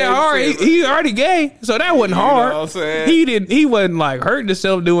side It ain't that and hard. shit, He already gay, so that wasn't know hard. what I'm saying? He wasn't like hurting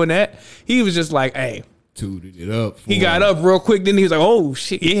himself doing that. He was just like, hey, tooted it up. He got up real quick. Then he was like, "Oh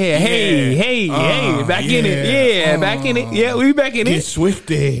shit, yeah, hey, back in it, back in it, yeah, we back in Get it."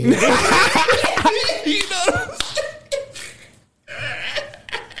 Swifty. You know what I'm saying?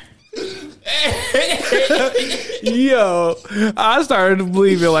 Yo, I started to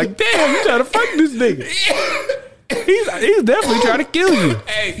believe it. Like, damn, you trying to fuck this nigga? He's definitely trying to kill you.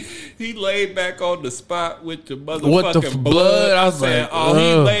 Hey, he laid back on the spot with the motherfucking What the blood? I was saying, like, oh,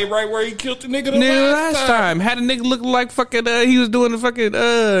 he ugh. laid right where he killed the nigga the Nigga, last time. had a nigga look like fucking. He was doing the fucking.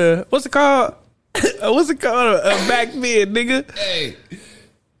 What's it called? What's it called? A back bend, nigga. Hey,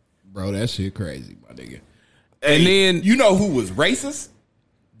 bro, that shit crazy, my nigga. And then You know who was racist?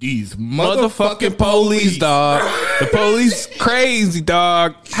 These motherfucking police, dog. The police crazy,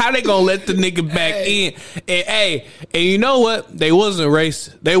 dog. How they gonna let the nigga back in? And you know what? They wasn't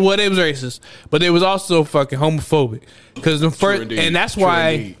racist. They was racist, but they was also fucking homophobic. Because the first, indeed. and that's True why.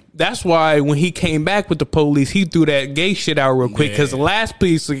 indeed. That's why when he came back with the police, he threw that gay shit out real quick. Because the last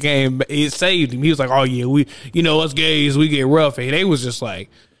police that came, it saved him. He was like, "Oh yeah, us gays, we get rough." And they was just like,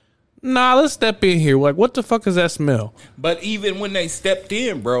 "Nah, let's step in here." Like, what the fuck is that smell? But even when they stepped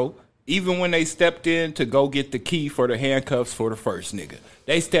in, bro, even when they stepped in to go get the key for the handcuffs for the first nigga,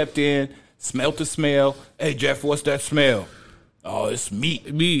 they stepped in, smelt the smell. Hey, Jeff, what's that smell? Oh, it's meat.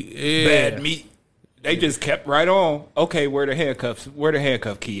 Yeah. Bad meat. They just kept right on. Okay, where the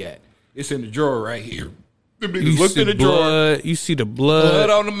handcuff key at? It's in the drawer right here. Them niggas You looked see in the drawer. blood. You see the blood. Blood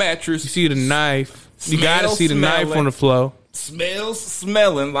on the mattress. You see the knife. You gotta Smell see the knife smelling. on the floor. Smells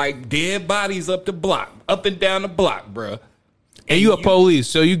smelling like dead bodies up the block, up and down the block, bruh. And you a police,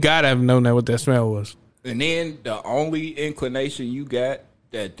 so you gotta have known that what that smell was. And then the only inclination you got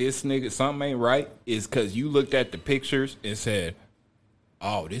that this nigga something ain't right is because you looked at the pictures and said,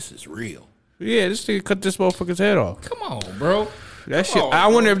 "Oh, this is real." Yeah, this nigga cut this motherfucker's head off. Come on, bro. That Come shit. on, I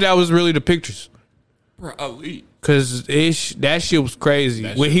wonder if that was really the pictures, bro. Ali. cause that shit was crazy.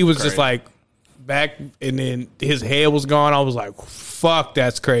 That When shit he was was just crazy. like back, and then his head was gone. I was like, "Fuck,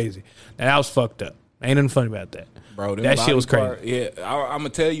 that's crazy." Now, that was fucked up. Ain't nothing funny about that. Bro, them that shit body was crazy. part- yeah, I'm gonna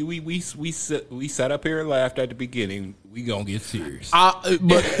tell you, we sat up here and laughed at the beginning. We gonna get serious.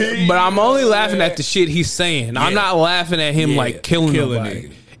 But I'm only laughing at the shit he's saying. I'm Yeah. not laughing at him Yeah, like killing nobody.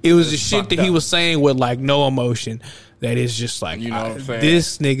 niggas. It was the That's shit fucked that he up. was saying with like no emotion. That is just like, You know what I'm saying?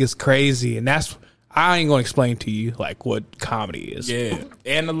 this nigga's crazy, and that's I ain't gonna explain to you like what comedy is. Yeah,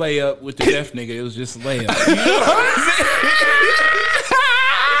 and the layup with the deaf nigga, it was just a layup. You know what I'm saying?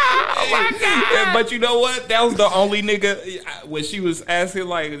 Oh my God. But you know what? That was the only nigga when she was asking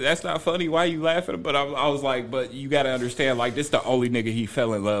like, "That's not funny. Why you laughing?" But I was like, "But you got to understand, like, this the only nigga he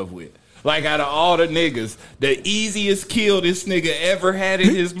fell in love with." Like out of all the niggas, the easiest kill this nigga ever had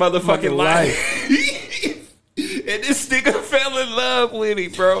in his motherfucking life. And this nigga fell in love with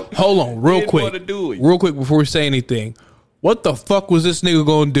him, bro. Hold on, real Didn't quick, wanna do it. real quick before we say anything. What the fuck was this nigga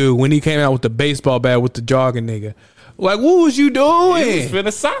gonna do when he came out with the baseball bat with the jogging nigga? Like, what was you He was doing?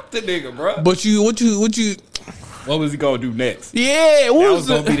 finna sock the nigga, bro. But what you? What was he gonna do next? Yeah, what That was was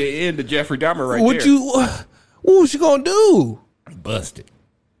gonna the, be the end of Jeffrey Dahmer right what there. what was you gonna do? Busted.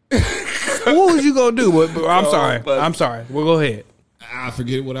 What was you gonna do? But I'm Oh, sorry. but- I'm sorry. Well, go ahead. I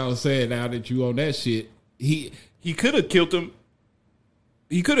forget what I was saying. Now that you on that shit, He could have killed him.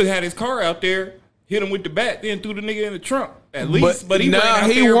 He could have had his car out there, hit him with the bat, then threw the nigga in the trunk. At least, but he ran out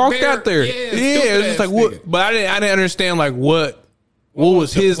he there walked bare. out there. Yeah, Yeah, it was just like what? But I didn't understand like what was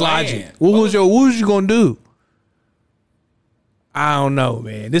was the his plan? logic? What was you gonna do? I don't know,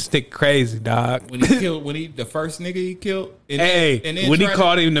 man. This nigga crazy, dog. when he killed, the first nigga he killed, and Hey, and then when he tried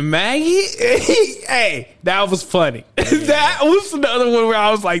called him the Maggie, hey, that was funny. That was another one where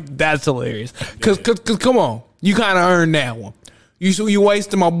I was like, "That's hilarious." Cause come on, you kind of earned that one. You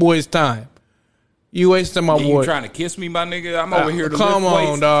wasting my boy's time. You wasting my You boy. trying to kiss me, my nigga? I'm over here to Come lift on,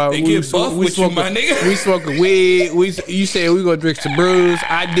 weights. dog. They get buff with you, my nigga. We smoking weed. You said we gonna drink some brews.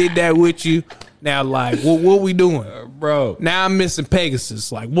 I did that with you. Now, like, what we doing, Bro. Now I'm missing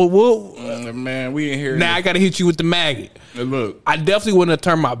Pegasus. Like, what? Man, we ain't here. Now I gotta hit you with the maggot. Look. I definitely wouldn't have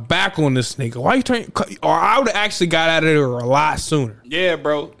turned my back on this nigga. Why you turn? Or I would have actually got out of there a lot sooner. Yeah,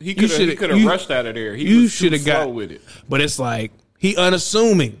 bro. He shoulda- could have you- rushed out of there. He You was too should have slow got with it. But it's like he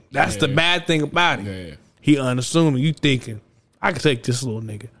unassuming. That's the bad thing about it. Yeah. He unassuming. You thinking I could take this little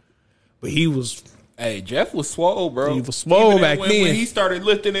nigga, but he was. Hey, Jeff was swole, bro. He was swole Even back when then. he started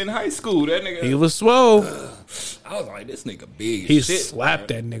lifting in high school, that nigga. He was swole. I was like, this nigga big. He as shit, slapped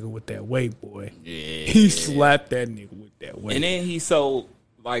bro. that nigga with that weight, boy. Yeah. He slapped that nigga with that weight. And then he's so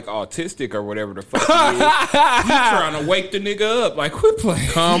like autistic or whatever the fuck he is. He trying to wake the nigga up. Like, quit playing.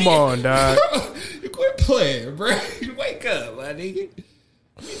 Come on, dog. Quit playing, bro. Wake up, my nigga.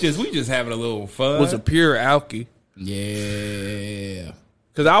 We just having a little fun. Was a pure alky. Yeah.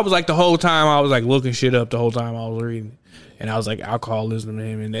 Because I was like the whole time I was like looking shit up the whole time I was reading, and I was like alcoholism to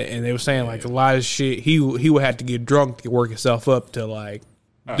him, and they were saying like a lot of shit he would have to get drunk to work himself up to like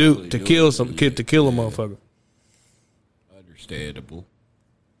kill a motherfucker. Understandable.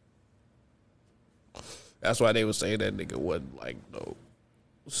 That's why they were saying that nigga wasn't like no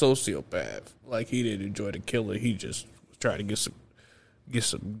sociopath. Like he didn't enjoy the killer. He just was trying to get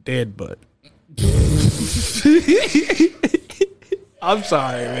some dead butt. I'm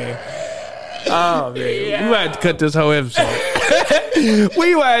sorry, man. Oh man, we might have to cut this whole episode.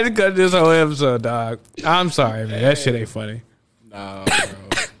 We might have to cut this whole episode, dog. I'm sorry, man. That shit ain't funny. No, bro.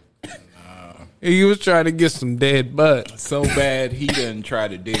 He was trying to get some dead butt. So bad he didn't try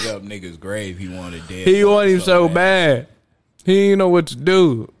to dig up nigga's grave. He wanted dead. He wanted him so bad. He didn't know what to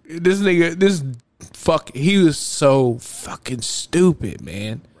do. This nigga, he was so fucking stupid,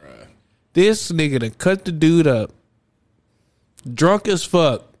 man. Bruh. This nigga done cut the dude up, drunk as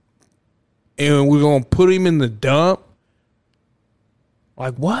fuck, and we're gonna put him in the dump.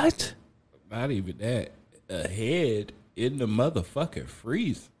 Like what? Not even that. A head in the motherfucking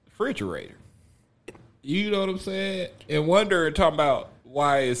refrigerator. You know what I'm saying? And wonder talking about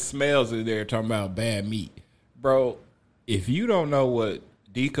why it smells in there talking about bad meat. Bro, if you don't know what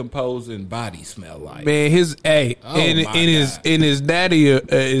decomposing body smell like. Man, his daddy the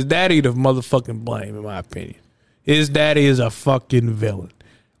motherfucking blame, in my opinion. His daddy is a fucking villain.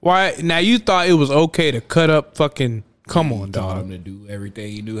 Why now you thought it was okay to cut up fucking come on, Taught dog. him to do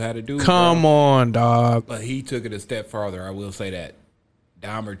everything he knew how to do. Come on, dog. But he took it a step farther, I will say that.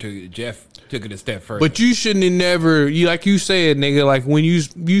 Jeff took it a step further. But you shouldn't have never, like you said, nigga, like when you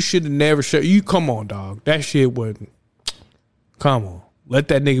should have never shut, come on, dog. That shit wasn't, come on. Let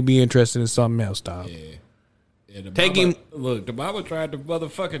that nigga be interested in something else, dog. Yeah, Take him. Look, the mama tried to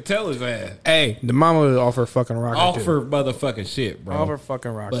motherfucking tell his ass. Hey, the mama was off her fucking rocker. Off her motherfucking shit, bro. Off her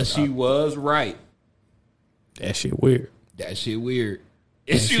fucking rocker. But she was right. That shit weird. That shit weird.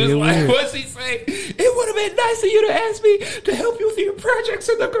 And That she shit was like, weird. what's he say? It would have been nice of you to ask me to help you with your projects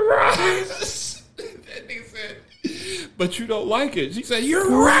in the garage. That nigga said, but you don't like it. She said, you're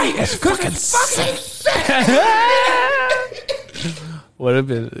right. It's fucking Would have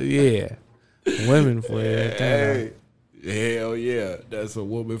been, yeah. Women for it. Hey, hell yeah. That's a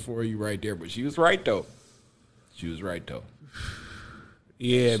woman for you right there. But she was right, though.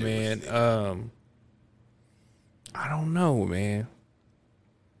 Yeah, man. I don't know, man.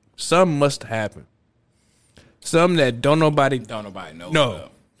 Something must have happened. Something that don't nobody know. No.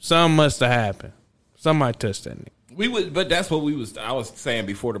 Something must have happened. Somebody touched that nigga. But that's what I was saying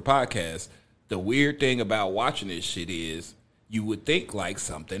before the podcast. The weird thing about watching this shit is you would think like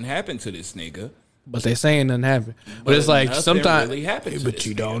something happened to this nigga. But they saying nothing happened. But it's like nothing sometimes, really happened to but this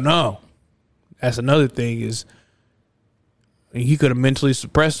you nigga. don't know. That's another thing is he could have mentally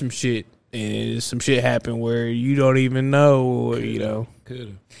suppressed some shit, and some shit happened where you don't even know. You know, Could have.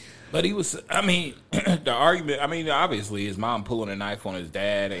 But he was, I mean, the argument, obviously his mom pulling a knife on his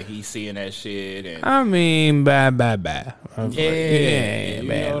dad and he's seeing that shit. And I mean, bye. Yeah, man. you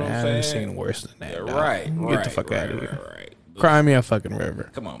know what I I'm haven't saying? seen worse than that. dog. right. Get the fuck out of here. Right. Cry me a fucking river.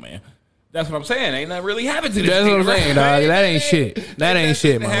 Come on, man. That's what I'm saying. Ain't nothing really happened to this That's nigga. what I'm saying, right? dog. That ain't shit. That ain't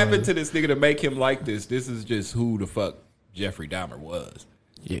shit, What man. happened to this nigga to make him like this? This is just who the fuck Jeffrey Dahmer was.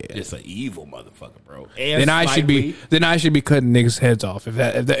 Yeah. Just an evil motherfucker, bro. Then I should be cutting niggas' heads off. If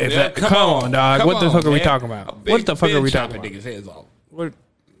that come on, dog. Come What the on, fuck are we man. talking about? I've What the fuck been are we chopping talking about? niggas' heads off. What?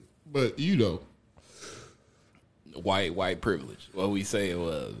 But you know, white privilege. What we say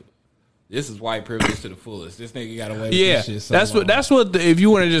was, this is white privilege to the fullest. This nigga got away with Yeah, this shit. So that's long. what. If you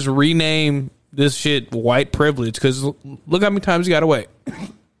want to just rename this shit white privilege, because look how many times he got away.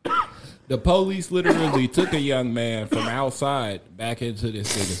 The police literally took a young man from outside back into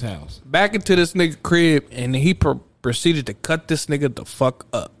this nigga's house Back into this nigga crib, and he proceeded to cut this nigga the fuck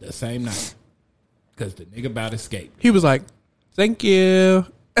up. the same night because the nigga about escaped. He was like, "Thank you,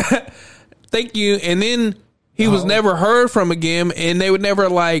 thank you," and then he was never heard from again, and they would never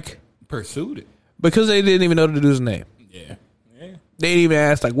Pursued it. because they didn't even know the dude's name. Yeah. They didn't even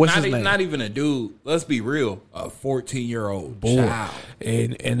ask what's his name, Not even a dude. Let's be real. A 14-year-old child.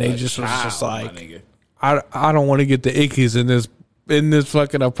 and they just was just Child, like, my nigga. I don't want to get the ickies in this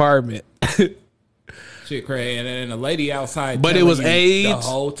fucking apartment. Shit crazy. And then a lady outside. But it telling was you AIDS.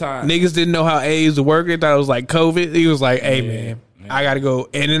 the whole time. Niggas didn't know how AIDS worked. They thought it was like COVID. He was like, "Hey man, I gotta go."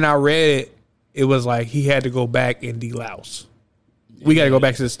 And then I read it. It was like he had to go back and delouse. We got to go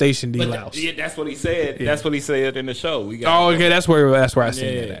back to the station But delouse. yeah, that's what he said. That's what he said in the show. We got. Oh, okay. That's where I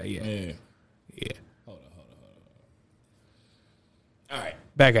seen that. Yeah. Hold on. All right.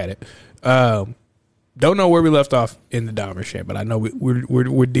 back at it. Don't know where we left off in the Dahmer shit, but I know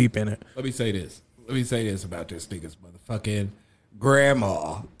we're deep in it. Let me say this. About this nigga's motherfucking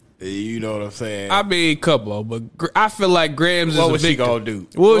grandma. You know what I'm saying? I mean, couple, but I feel like Grams is What a was she victim. gonna do?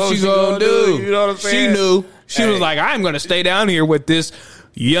 What was she gonna do? You know what I'm saying? She knew. She was Hey. like, I'm gonna stay down here with this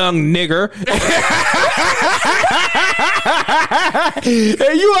young nigger.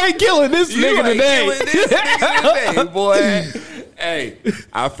 And you ain't killing this nigga today. Boy. Hey,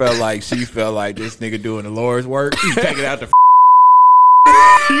 I felt like she felt like this nigga doing the Lord's work. He's taking out the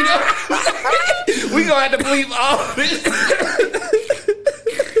you know? We gonna have to bleep all this.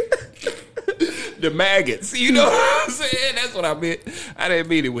 The maggots. You know what I'm saying? That's what I meant. I didn't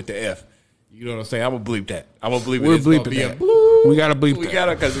mean it with the F. You know what I'm saying? I'm gonna bleep that. I'm gonna bleep it. We're It's gonna bleeping be a that. bloop. We gotta bleep We that.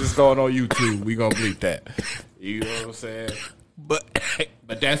 gotta, because it's going on YouTube. We gonna bleep that. You know what I'm saying? But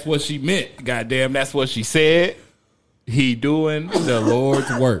that's what she meant. Goddamn, that's what she said. He doing the Lord's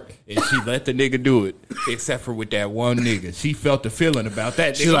work, and she let the nigga do it, except for with that one nigga. She felt the feeling about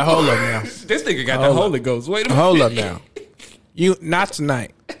that. She's nigga. like, hold up now. This nigga got Hold the up. Holy Ghost. Wait a minute. Hold up now. You not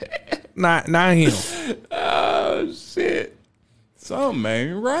tonight. Not him. Oh shit. Something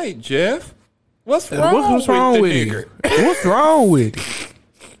ain't right, Jeff. What's wrong? What's wrong the with nigger? you? What's wrong with you?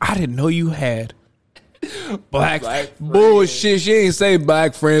 I didn't know you had black friends. bullshit. She ain't say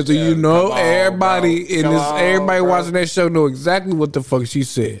black friends, so you know come on, everybody bro. in Come this, on, everybody bro. watching that show know exactly what the fuck she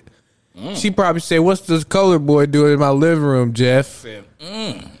said. She probably said, "What's this color boy doing in my living room, Jeff?"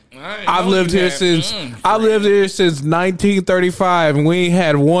 I've lived here since 1935, and we ain't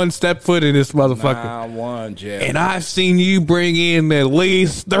had one step foot in this motherfucker. I won, Jeff. And I've seen you bring in at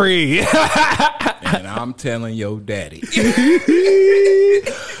least 3. And I'm telling your daddy.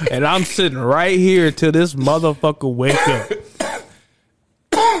 And I'm sitting right here till this motherfucker wake up.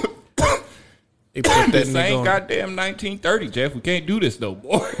 They put that This nigga ain't on. goddamn 1930, Jeff. We can't do this no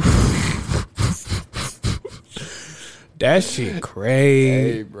more. That shit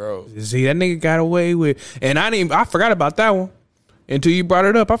crazy. Hey, bro. See, that nigga got away with, and I forgot about that one until you brought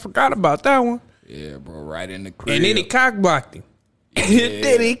it up. I forgot about that one, Yeah, bro. Right in the crib. and then he cockblocked him.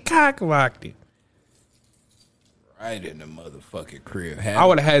 Then he cockblocked him. Right in the motherfucking crib. I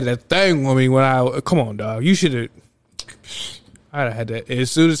would have had that thing on me when I come on, dog. You should have. I'd have had that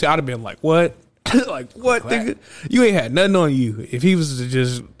as soon as I'd have been like, "What? Like what? Nigga? You ain't had nothing on you. If he was to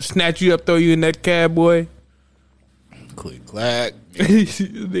just snatch you up, throw you in that cab, boy." click clack.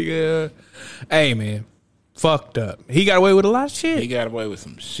 Nigga, hey man, fucked up. He got away with a lot of shit. He got away with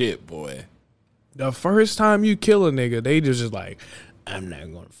some shit, boy. The first time you kill a nigga, they just like, I'm not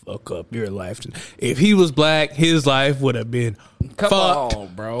gonna fuck up your life. If he was black, his life would have been fucked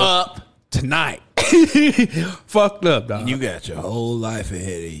on, bro. up tonight. Fucked up, dog. You got your whole life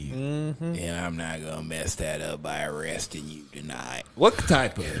ahead of you, and I'm not gonna mess that up by arresting you tonight. What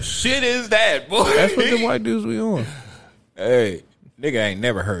type of shit is that, boy? That's what the white dudes be on. Hey, nigga ain't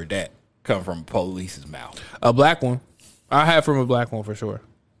never heard that come from police's mouth. A black one. I have from a black one for sure.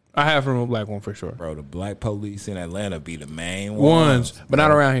 Bro, the black police in Atlanta be the main Ones, but not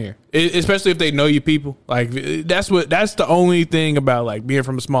around here. Especially if they know you people. Like that's the only thing about like being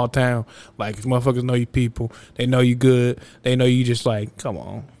from a small town. Like if motherfuckers know you people, they know you good. They know you just like, come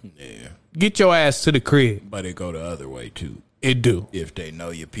on, Yeah, get your ass to the crib. but it go the other way too. It do. If they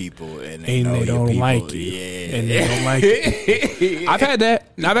know your people and And know they your don't people, like you. yeah, And they don't like you. I've had that.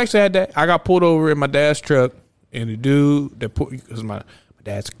 I've actually had that. I got pulled over in my dad's truck, and the dude that put, because my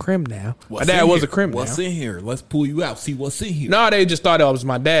dad's a crim now. What's my dad in was here? a crim What's now. in here? Let's pull you out. See what's in here. No, they just thought I was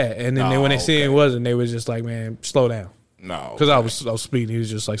my dad, and then when they seen okay. it wasn't, they was just like, "Man, slow down," No, because I was speeding. He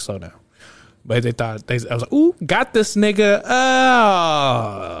was just like, "Slow down," but they thought I was like, "Ooh, got this nigga."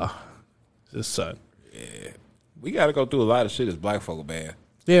 Oh, his son. we got to go through a lot of shit as black folk, man.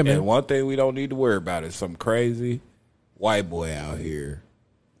 Yeah, man. And one thing we don't need to worry about is some crazy white boy out here.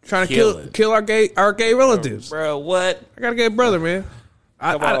 Trying to Killing. kill our gay relatives. Bro, what? I got a gay brother, man.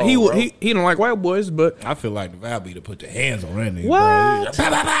 Come on, He bro. don't like white boys, but I feel like the vibe be to put your hands on that nigga. what?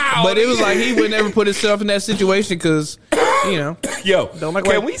 Bro. But it was like he would never put himself in that situation because, you know, Yo, Don't like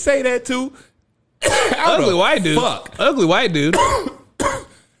can white- we say that too? ugly white dude. Fuck. Ugly white dude.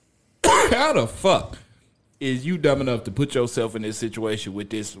 How the fuck is you dumb enough to put yourself in this situation with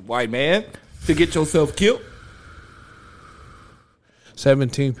this white man to get yourself killed?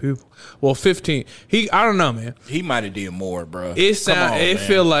 17 people. Well, 15. I don't know, man. He might have did more, bro. It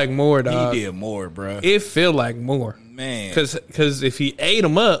feel like more, dog. He did more, bro. It feel like more. Man. Because if he ate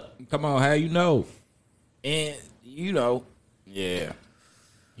them up, Come on, how you know? And you know, yeah,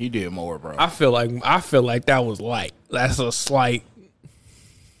 he did more, bro. I feel like that was light. That's a slight.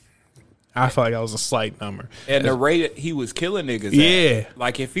 I felt like that was a slight number. And the rate he was killing niggas Yeah. at,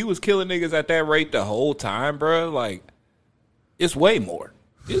 like if he was killing niggas at that rate the whole time, bro, like it's way more.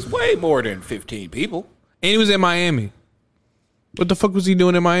 It's way more than 15 people. And he was in Miami. What the fuck was he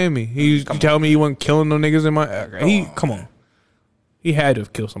doing in Miami? You telling me he wasn't killing no niggas in Miami? Come on. He had to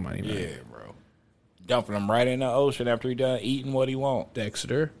have killed somebody, man. Yeah, bro. Dumping him right in the ocean after he done eating what he want.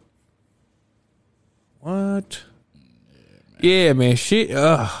 Dexter. What? Yeah, man. Shit.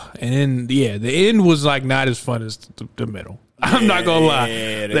 And then, the end was like not as fun as the middle. I'm not gonna lie.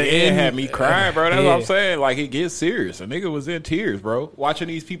 Yeah, the end had me crying, bro. That's what I'm saying. Like, it gets serious. A nigga was in tears, bro. Watching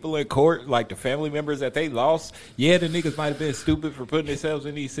these people in court, like the family members that they lost. Yeah, the niggas might have been stupid for putting themselves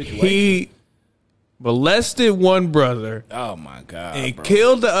in these situations. He molested one brother Oh my god, and bro.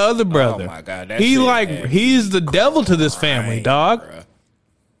 killed the other brother. Oh my god, that He shit like had he's the devil to this family, crying, dog. bruh.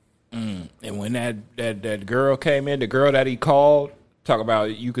 And when that girl came in, the girl that he called, talk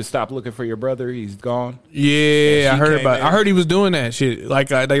about you could stop looking for your brother, he's gone. Yeah, she I heard came about. in. I heard he was doing that shit. Like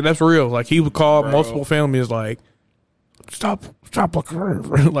that's real. Like he would call multiple families, like stop looking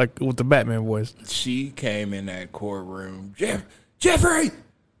for her," like with the Batman voice. She came in that courtroom, Jeffrey,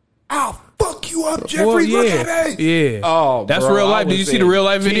 I'll fuck you up, Jeffrey. Well, Look at me. Yeah. Oh, that's bro, real I life. Did was you see the in real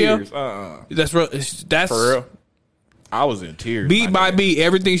life video? tears. That's real. That's For real. I was in tears. beat my by nigga. beat.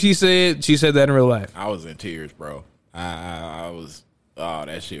 Everything she said that in real life. I was in tears, bro. I was. Oh,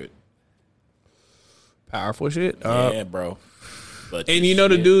 that shit. Powerful shit. Yeah, bro. But And this you know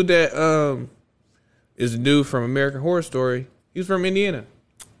the shit- dude that is the dude from American Horror Story. He's from Indiana.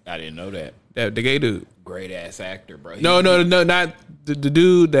 I didn't know that. That the gay dude. Great ass actor, bro. No, not the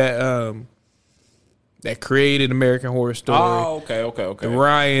dude that created American Horror Story. Oh, okay.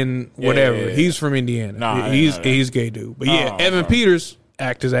 Ryan, whatever. yeah. He's from Indiana. Nah, I didn't he's know that. he's gay dude. But yeah, Oh, Evan bro. Peters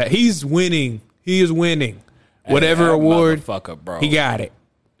act as that. He's winning. He is winning. Whatever That award, motherfucker, bro. he got it.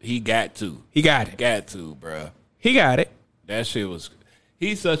 He got to. He got it. Got to, bro. He got it. That shit was.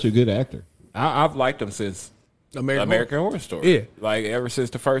 He's such a good actor. I've liked him since American Horror Story. Yeah. Like ever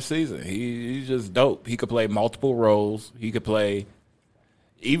since the first season. He's just dope. He could play multiple roles. He could play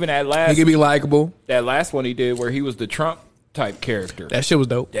even He that can be likable. last one he did where he was the Trump type character. That shit was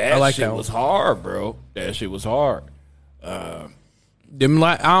dope. That I like shit that was one. hard, bro. That shit was hard. I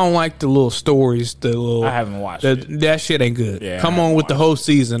don't like the little stories. The little I haven't watched it. That shit ain't good. Yeah, Come I on haven't with the whole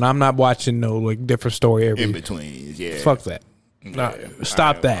season. I'm not watching no like different story every. In between, yeah. Fuck that. Nah,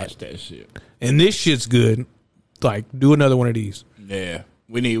 stop I that. watched that shit. And this shit's good. Like, do another one of these. Yeah.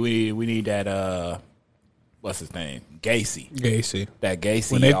 We need that what's his name? Gacy. Gacy. That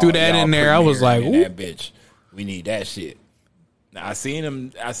Gacy. When they threw that in there, I was like, premiering "Ooh." that bitch. We need that shit. Now, I seen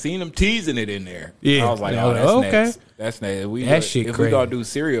him teasing it in there. Yeah. I was like, Yeah, oh, I was that's like, okay. next. That's next. That shit if crazy. we gonna do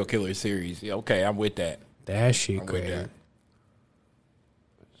serial killer series, yeah, okay, I'm with that. That shit with crazy. that.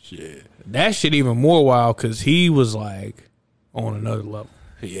 Shit. That shit even more wild because he was like on another level.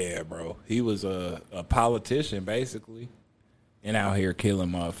 Yeah, bro. He was a politician basically, and out here killing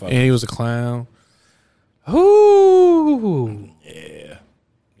motherfuckers. And he was a clown. Ooh. Yeah,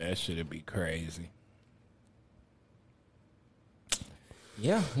 that shit'd be crazy.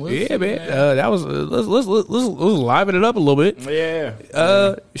 Yeah, Yeah, man. That was let's liven it up a little bit.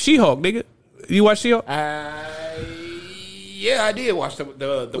 Yeah. She-Hulk, nigga. You watch She-Hulk? Yeah, I did watch the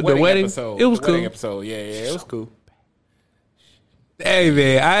wedding, wedding? episode. It was The wedding cool. episode. Yeah, it was cool. Hey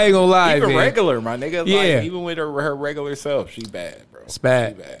man, I ain't gonna lie, Even man. regular, my nigga. Yeah. Like, even with her regular self, she bad, bro. It's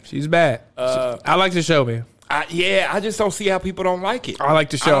bad. She's bad. I like the show, man. I just don't see how people don't like it. I like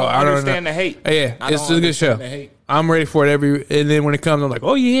the show. I don't know. understand the hate. Yeah, I it's don't a good show. understand the hate. I'm ready for it and then when it comes, I'm like,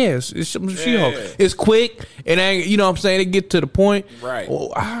 oh yeah, it's She-Hulk. Yeah. It's quick and ain't, you know what I'm saying? It get to the point. Right.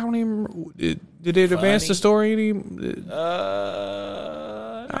 Well, I don't even. Did it advance the story? Not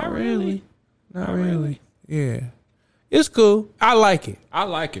really. Not really. Yeah, it's cool. I like it. I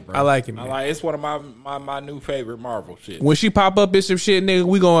like it, bro. I like it, man. It's one of my new favorite Marvel shit. When she pop up in some shit, nigga,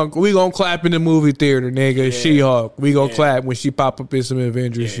 we gonna clap in the movie theater, nigga. She-Hulk. We gonna clap when she pop up in some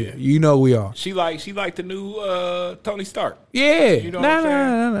Avengers shit. You know we are. She like the new Tony Stark. Yeah. You know what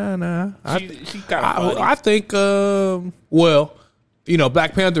I'm Nah. She kind of funny. I think, well, you know,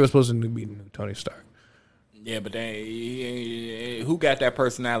 Black Panther was supposed to be the new Tony Stark. Yeah, but who got that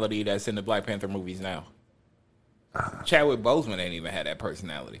personality that's in the Black Panther movies now? Chadwick Boseman ain't even had that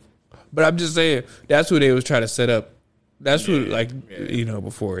personality. But I'm just saying, that's who they was trying to set up. That's who, you know,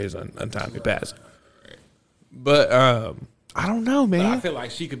 before his untimely passing. But I don't know, man. But I feel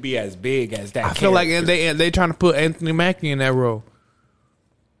like she could be as big as that. I feel like character. they trying to put Anthony Mackie in that role.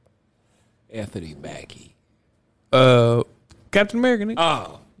 Anthony Mackie. Captain America,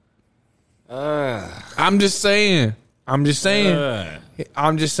 nigga. Oh, I'm just saying.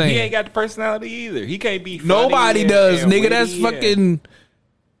 I'm just saying. He ain't got the personality either. He can't be funny Nobody and- does, and nigga. That's witty and-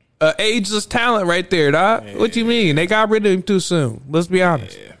 fucking ageless talent right there, dog. What you mean? They got rid of him too soon. Let's be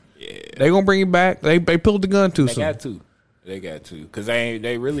honest. Yeah. They gonna bring him back. They pulled the gun too They soon. got to. Because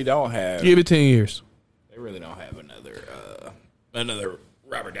they really don't have. Give it 10 years. They really don't have another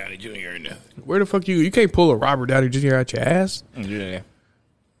Robert Downey Jr. in there. Where the fuck you can't pull a Robert Downey Jr. out your ass. Yeah.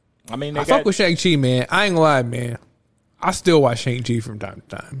 I mean, they I fuck with Shang-Chi, man. I ain't gonna lie, man. I still watch Shang-Chi from time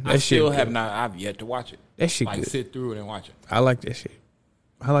to time. That I shit still good. have not. I've yet to watch it. That shit like good. sit through it and watch it. I like that shit.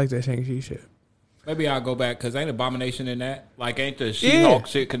 I like that Shang-Chi shit. Maybe I'll go back because ain't Abomination in that? Like, ain't the She-Hulk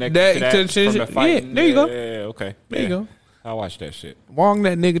shit connected That- to that to- from the yeah, fighting? there you go. Yeah, okay. There you go. I'll watch that shit. Wong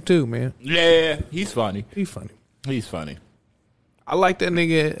that nigga too, man. Yeah, he's funny. He funny. He's funny. I like that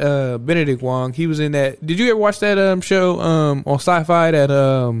nigga Benedict Wong. He was in that. Did you ever watch that show on Sci-Fi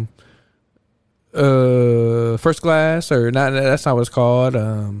that First Class or not? That's not what it's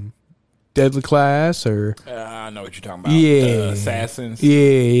called. Deadly Class or I know what you're talking about. Yeah. The Assassins. yeah.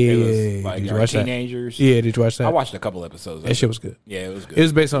 It was like Did you our watch that? teenagers. Yeah, did you watch that? I watched a couple episodes. That shit was good. Yeah, it was good. It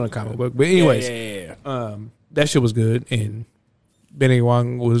was based on a comic book, but anyways, yeah. that shit was good. And Benedict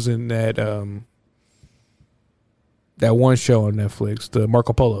Wong was in that that one show on Netflix, the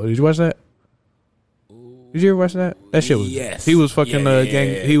Marco Polo. Did you watch that? Did you ever watch that? That shit was Yes. He was fucking gang.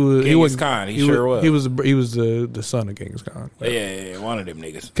 Yeah. He was. He Genghis was Khan. He sure was. He was the son of Genghis Khan. Yeah, one of them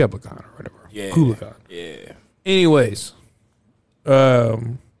niggas. Kublai Khan or whatever. Yeah. Kublai Khan. Yeah. Anyways,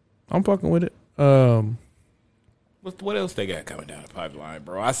 I'm fucking with it. What else they got coming down the pipeline,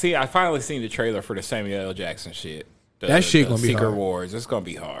 bro? I finally seen the trailer for the Samuel L. Jackson shit. That shit gonna be Secret hard. Wars. It's gonna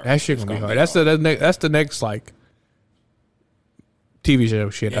be hard. That shit gonna be hard. That's the next like TV show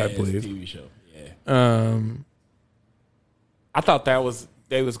shit. I it's a believe. TV show. Yeah. I thought they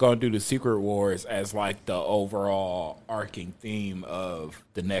was gonna do the Secret Wars as like the overall arcing theme of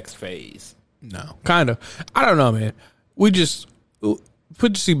the next phase. No, kind of. I don't know, man. We just put your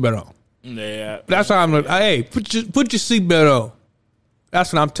seatbelt on. Yeah. That's how I'm. Hey, put your seatbelt on.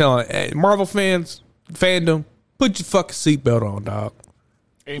 That's what I'm telling. Hey, Marvel fans, fandom, put your fucking seatbelt on, dog.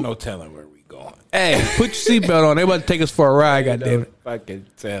 Ain't no telling where we going. Hey, put your seatbelt on. They about to take us for a ride, goddamn it. Fucking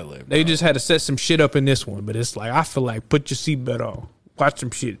tell it. They just had to set some shit up in this one, but it's like I feel like put your seatbelt on. Watch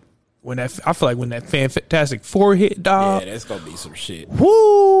some shit. I feel like when that Fantastic Four hit, dog. Yeah, that's gonna be some shit.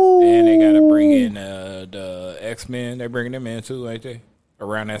 Woo! And they gotta bring in the X-Men. They bringing them in too, ain't they?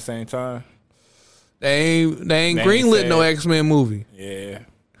 Around that same time. They ain't Man greenlit no said- X-Men movie. Yeah.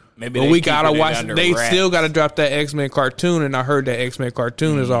 Maybe But they we keeping gotta it watch. under They wraps. still gotta drop that X-Men cartoon, and I heard that X-Men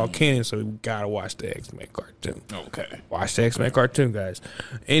cartoon is all canon, so we gotta watch the X-Men cartoon. Okay. Watch the X-Men cartoon, guys.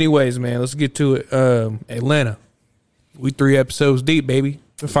 Anyways, man, let's get to it. Atlanta. We 3 episodes deep, baby.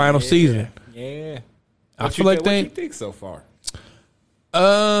 The final season. Yeah. I feel like what you think so far?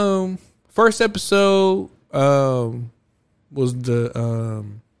 First episode was the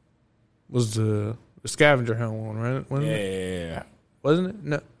scavenger hunt one, right? Wasn't it? Yeah. Wasn't it?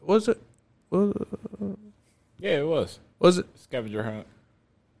 No, was it? Yeah, it was. Was it? Scavenger hunt.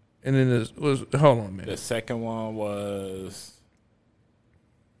 And then it was. Hold on, man. The second one was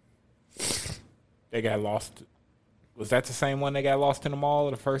they got lost. Was that the same one they got lost in the mall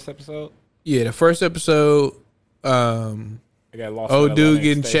in the first episode? Yeah, the first episode. They got lost. Oh, in dude, Atlantic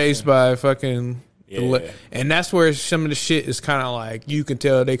getting Station. chased by fucking. Yeah. And that's where some of the shit is kind of like you can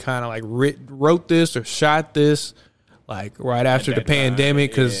tell they kind of like wrote this or shot this like right after the that time,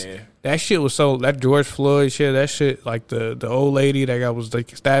 pandemic because yeah. that shit was so that George Floyd shit, that shit like the old lady that was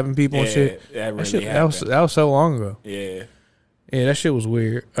like stabbing people and Yeah, shit. that really shit happened. that was so long ago. Yeah. Yeah, that shit was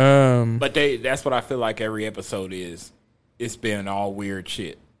weird. But that's what I feel like every episode is. It's been all weird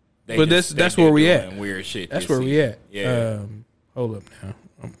shit. But that's where we at. Weird shit. That's this where we season. at. Yeah. Hold up now.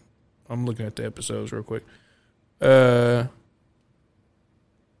 I'm looking at the episodes real quick. Oh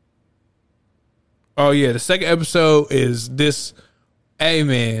yeah, the second episode is this. Hey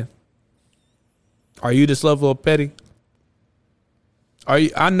man, are you this level of petty? Are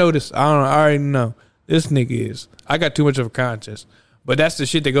you? I know this. I don't know. I already know this nigga is. I got too much of a conscience. But that's the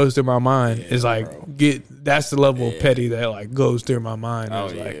shit that goes through my mind. Is like that's the level of petty that like goes through my mind. Oh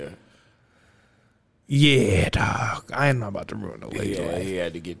It's yeah. like, yeah, dog. I ain't not about to ruin no lady's Yeah, life. he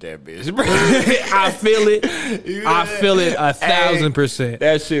had to get that bitch. Bro. I feel it. I feel it 1,000%.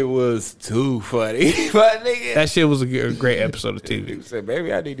 That shit was too funny. But nigga, That shit was a great episode of TV. dude said,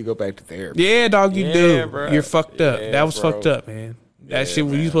 "Baby, I need to go back to therapy." Yeah, dog, you Yeah, do. bro. You're fucked up. Yeah, That was bro. fucked up, man. That Yeah, shit,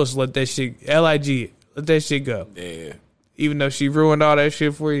 man. you supposed to let that shit, LIG, let that shit go. Yeah. Even though she ruined all that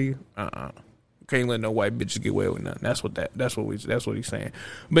shit for you, can't let no white bitches get away with nothing. That's what he's saying.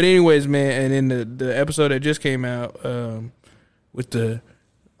 But anyways, man, and in the episode that just came out, with the.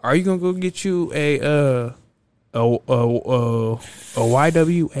 Are you gonna go get you a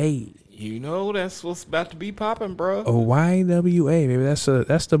YWA? You know that's what's about to be popping, bro. A YWA, maybe that's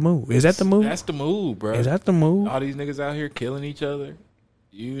the move. Is that the move? That's the move, bro. Is that the move? All these niggas out here killing each other.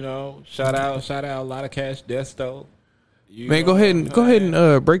 You know, shout out a lot of Cash Desto. Man, go ahead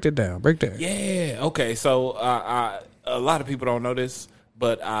and break that down. Break that. Yeah. Okay. So a lot of people don't know this,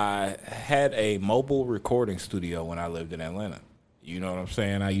 but I had a mobile recording studio when I lived in Atlanta. You know what I'm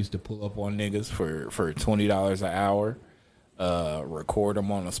saying? I used to pull up on niggas for $20 an hour, record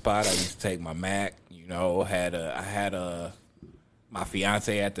them on the spot. I used to take my Mac. You know, my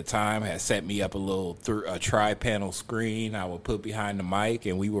fiance at the time had set me up a tri-panel screen I would put behind the mic,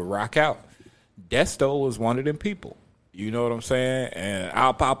 and we would rock out. Desto was one of them people. You know what I'm saying? And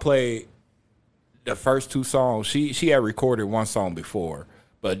I'll play the first two songs. She had recorded one song before,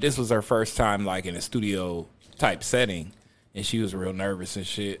 but this was her first time like in a studio type setting, and she was real nervous and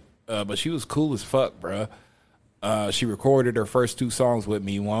shit. But she was cool as fuck, bruh. She recorded her first two songs with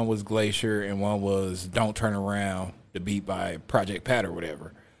me. One was Glacier and one was Don't Turn Around, the beat by Project Pat or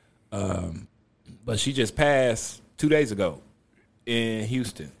whatever. But she just passed 2 days ago in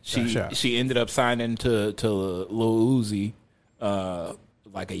Houston. She ended up signing to Lil Uzi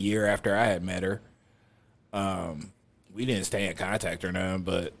like a year after I had met her. We didn't stay in contact or nothing,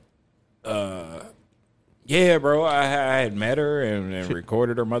 but yeah, bro, I had met her and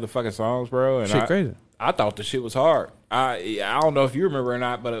recorded her motherfucking songs, bro. And Crazy. I thought the shit was hard. I don't know if you remember or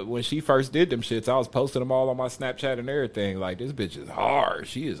not, but when she first did them shits, I was posting them all on my Snapchat and everything. Like, this bitch is hard.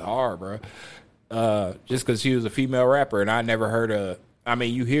 She is hard, bro. Just because she was a female rapper, and I never heard I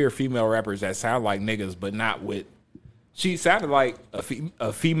mean, you hear female rappers that sound like niggas, but not with. She sounded like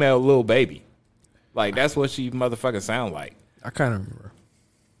a female Lil Baby. Like, that's what she motherfucking sound like. I kind of remember.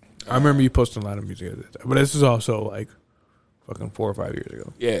 I remember you posting a lot of music at that time, but this is also like fucking 4 or 5 years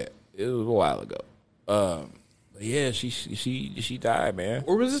ago. Yeah, it was a while ago. But yeah, she died, man.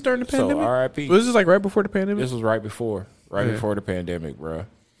 Or was this during the pandemic? So R.I.P. Was this like right before the pandemic? This was right before the pandemic, bro.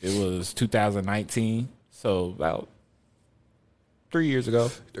 It was 2019, so about 3 years ago.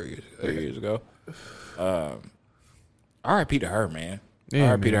 3 years ago. R.I.P. to her, man. Yeah,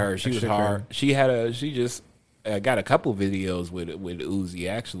 R.I.P. to man. her. She That was shit hard. She just got a couple videos with Uzi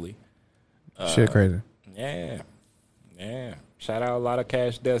actually. Shit, crazy. Yeah. Shout out a lot of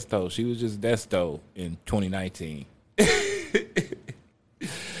Cash Desto. She was just Desto in 2019.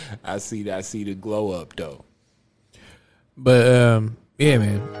 I see the glow up though. But yeah,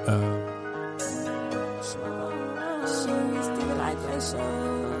 man.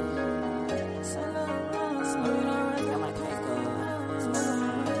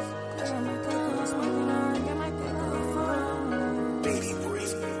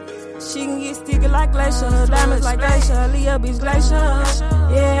 She can get sticky like Glacier, diamonds like Glacier, Leah Beach Glacier.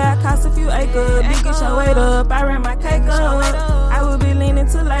 Yeah, I cost a few acres, big get your weight up, I ran my cake up. I would be leaning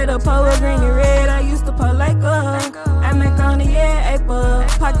to later, pour a green and red, I used to pull like up. I make on the April,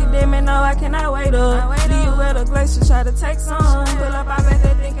 pocket them and no, I cannot wait up. Do you wear the Glacier, try to take some, pull up, I bet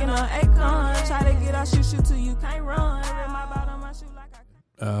they thinking of Akon. Try to get out, shoot till you can't run. Rip my bottom, my shoe like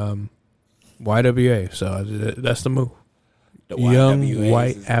I YWA, so that's the move. The Young YWAs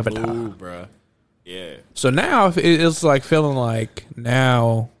white is avatar, blue, bruh. Yeah. So now it's like feeling like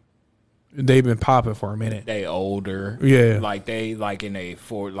now they've been popping for a minute. They older. Yeah. Like they like in a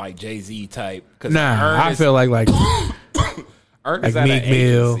like Jay-Z type. Nah, I feel like Ernest like Meek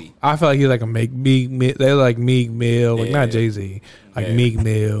Mill. I feel like he's like a Meek Mill. They're like Meek Mill, like not Jay-Z, like Meek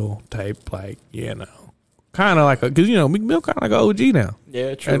Mill type, like, you know, kind of like because Meek Mill kind of like an OG now.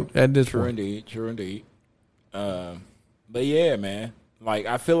 Yeah, true. At this true point. indeed. True indeed. But yeah, man. Like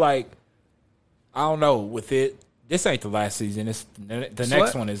I feel like I don't know with it. This ain't the last season. It's the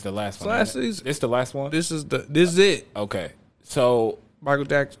next one is the last one. Last season. It's the last one. This is it. Okay. So Michael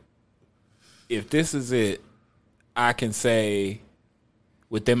Jackson. if this is it, I can say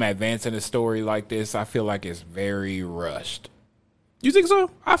with them advancing a story like this, I feel like it's very rushed. You think so?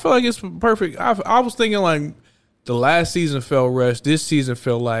 I feel like it's perfect. I was thinking like the last season felt rushed. This season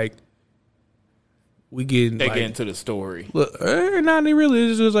felt like we get They get into the story. Look, not really.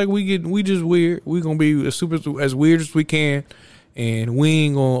 It's just like we just weird. We gonna be as weird as we can, and we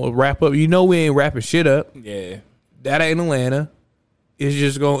ain't gonna wrap up. We ain't wrapping shit up. Yeah. That ain't Atlanta. It's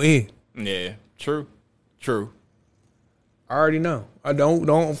just gonna end. Yeah. True. I already know. I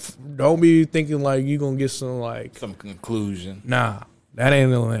don't be thinking like you gonna get some like Some conclusion. nah. That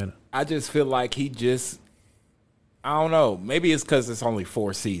ain't Atlanta. I just feel like I don't know. Maybe it's because it's only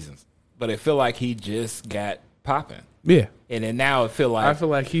 4 seasons, but it feel like he just got popping. Yeah. And then now I feel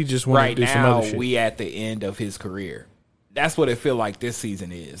like he just wanted right to do some now other shit. we at the end of his career. That's what it feel like this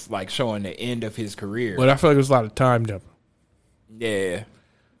season is, like showing the end of his career. But I feel like there's a lot of time jumping. Yeah.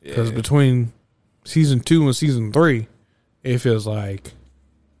 Because between season 2 and season 3, it feels like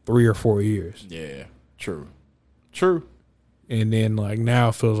 3 or 4 years. Yeah. True. And then like now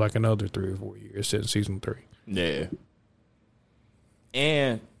it feels like another 3 or 4 years since season 3. Yeah.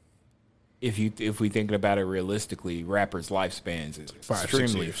 And if we thinking about it realistically, rappers' lifespans is 5, 6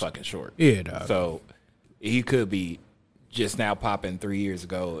 extremely years. fucking short. Yeah, dog. So he could be just now popping 3 years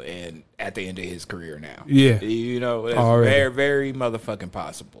ago and at the end of his career now. Yeah. You know, it's Already. very, very motherfucking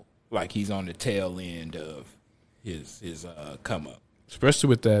possible. Like he's on the tail end of his come up. Especially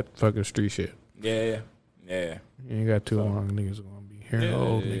with that fucking street shit. Yeah. You ain't got too long niggas are gonna be hearing an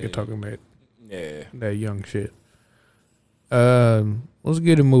old nigga talking about Yeah. that young shit. Let's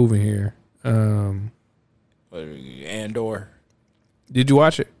get it moving here. Andor. Did you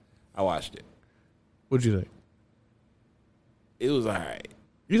watch it? I watched it. What'd you think? It was all right.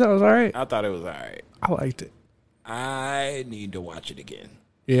 You thought it was alright? I thought it was all right. I liked it. I need to watch it again.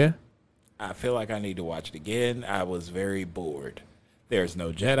 Yeah? I feel like I need to watch it again. I was very bored. There's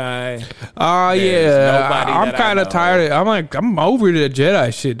no Jedi. Oh, There's yeah. nobody I'm that I kind of know. tired. I'm over that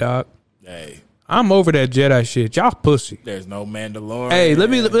Jedi shit, dog. Hey, I'm over that Jedi shit. Y'all pussy. there's no Mandalorian. Hey, let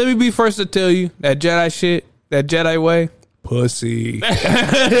me be first to tell you that Jedi shit, that Jedi way, pussy.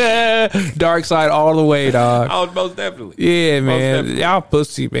 Dark side all the way, dog. Oh, most definitely. Yeah, man. definitely. Y'all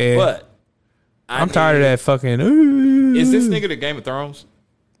pussy, man. But I'm tired of that fucking. Ooh. Is this nigga the Game of Thrones?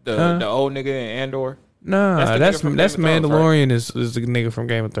 The old nigga in Andor? Nah, That's the nigga that's from Game of Thrones, Mandalorian is the nigga from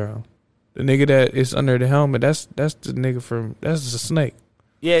Game of Thrones. The nigga that is under the helmet, that's the nigga from that's the snake.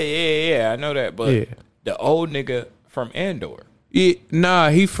 Yeah. I know that, but Yeah. the old nigga from Andor. Yeah, nah,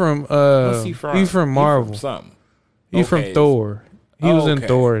 he from What's he from? he from Marvel. He from something. He from Okay. Thor. He was in Okay.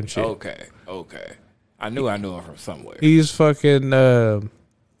 Thor and shit. Okay. I knew him from somewhere. He's fucking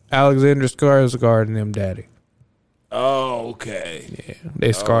Alexander Skarsgård and them daddy. Okay. Yeah, they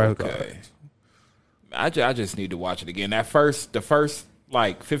Skarsgård. Okay. I just need to watch it again. The first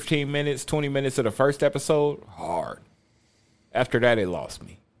like 15 minutes, 20 minutes of the first episode, hard. After that, it lost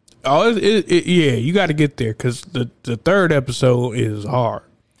me. Oh, yeah, you got to get there because the third episode is hard.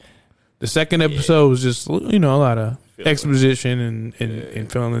 The second episode was just a lot of exposition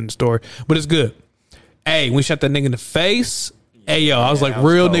and filling in the story, but it's good. Hey, we shot that nigga in the face. Hey, yo, I was like, that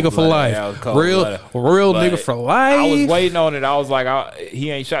was real nigga for cold-blooded. life. That was cold-blooded. Real But nigga for life. I was waiting on it. I was like,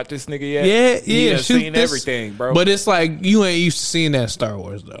 he ain't shot this nigga yet. Yeah, He yeah. done shoot seen this. everything, bro. But it's like you ain't used to seeing that in Star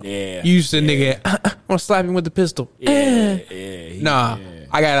Wars though. Yeah, you used to nigga. I'm gonna slap him with the pistol. yeah. Nah,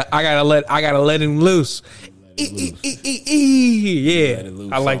 I gotta let him loose. Yeah, it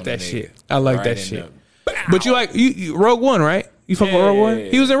loose I like on that the shit. nigga. I like Right that in shit. the- But you like you Rogue One, right? You fuck with Rogue One? Yeah.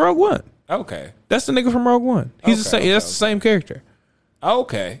 He was in Rogue One. Okay. That's the nigga from Rogue One. He's the Okay, same. That's the same character.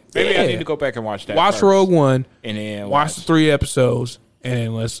 Okay. Maybe Yeah. I need to go back and watch that. Watch first. Rogue One. And then Watch the 3 episodes, and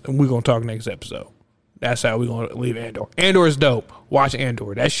then we're gonna talk next episode. That's how we're gonna leave Andor. Andor is dope. Watch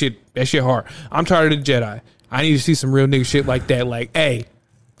Andor. That shit hard. I'm tired of the Jedi. I need to see some real nigga shit like that. Like, hey,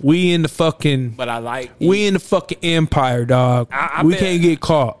 we in the fucking But I like we in the fucking Empire, dog. I We bet- can't get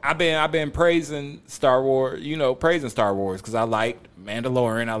caught. I've been praising Star Wars, praising Star Wars because I liked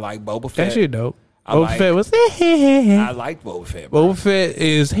Mandalorian, I like Boba Fett. That shit dope. I Boba like- Fett was I liked Boba Fett. Bro. Boba Fett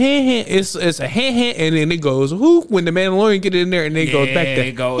is it's a and then it goes whoo when the Mandalorian get in there and then it goes back to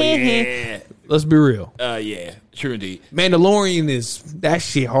It go, yeah. Let's be real. Yeah, true indeed. Mandalorian is that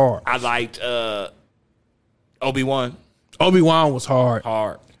shit hard. I liked Obi-Wan Obi-Wan was hard.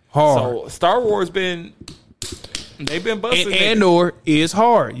 hard. Hard. So Star Wars they've been busting. And niggas. Andor is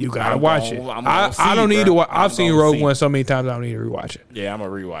hard. You gotta I'm watch gonna- it. I'm gonna I don't see, need bro. to watch. I'm I've seen gonna Rogue see. One so many times. I don't need to rewatch it. Yeah, I'm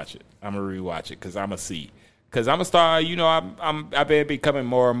gonna rewatch it. Because I'm a see. Because I'm a star. I've been becoming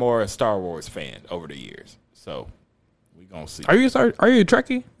more and more a Star Wars fan over the years. So we gonna see. Are you a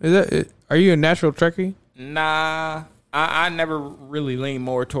Trekkie? Are you a natural Trekkie? Nah, I never really lean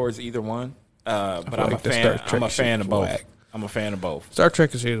more towards either one. But I'm like a the fan. Star I'm Trek a fan shit of is both. whack. I'm a fan of both. Star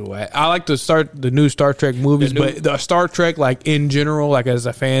Trek is either way. I like the new Star Trek movies, but the Star Trek like in general, like as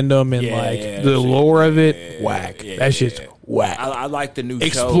a fandom and Yeah, the shit. lore of it, whack. Yeah, that shit's yeah. whack. I like the new shows.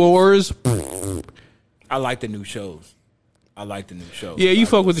 Explorers, I like the new shows. yeah, you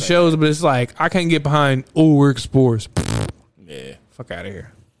fuck with the shows, but it's like I can't get behind. Oh, we're explorers. Yeah. Fuck out of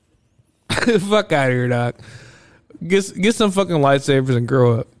here. Fuck out of here, doc. Get some fucking lightsabers and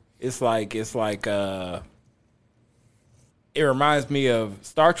grow up. It's like it reminds me of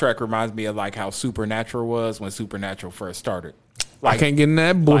Star Trek. Reminds me of like how Supernatural was when Supernatural first started. Like, I can't get into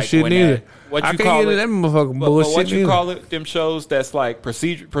that bullshit when neither. that- what I you can't call get into it- that motherfucking But bullshit what you neither. call it? Them shows that's like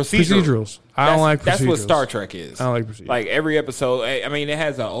procedurals. Procedurals. I don't like That's what procedurals. Star Trek is. I don't like procedurals. Like every episode, I mean, it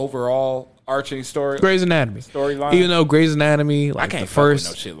has an overall arching story. Grey's Anatomy. Storyline. Even though Grey's Anatomy, like I can't the fuck with first,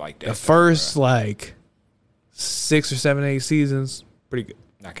 no shit like that. the first like 6 or 7, 8 seasons, pretty good.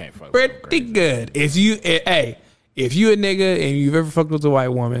 I can't fuck with no Pretty Grey's. good. If you a nigga and you've ever fucked with a white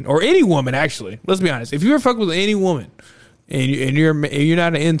woman or any woman, actually, let's be honest, if you ever fucked with any woman and you're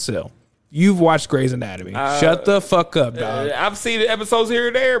not an incel, you've watched Grey's Anatomy. Shut the fuck up, dog. I've seen the episodes here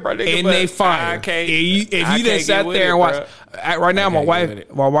and there, bro. Nigga, And but they fire. I can't. If you I done can't sat get with there it, and watch, bruh. right now I can't get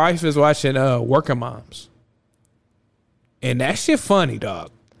with my it. wife is watching Working Moms, and that shit funny,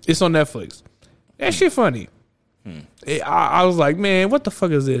 dog. It's on Netflix. That shit funny. I was like, man, what the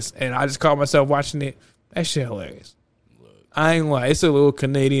fuck is this? And I just caught myself watching it. That shit hilarious. I ain't lie. It's a little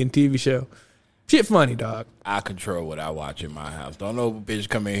Canadian TV show. Shit funny, dog. I control what I watch in my house. Don't no bitch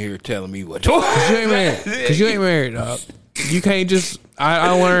come in here telling me what to You watch. ain't married. Cause you ain't married, dog. You can't just.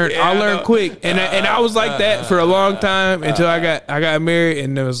 I learned. I learned quick, and I was like that for a long time until I got married,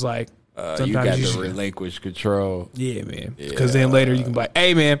 and it was like sometimes You got to should- relinquish control. Yeah, man. Because then later you can be like,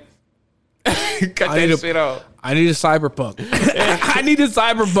 hey, man, Cut I need that a- shit off. I need a cyberpunk. I need a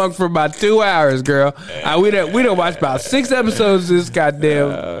cyberpunk for about 2 hours, girl. We done watched about 6 episodes of this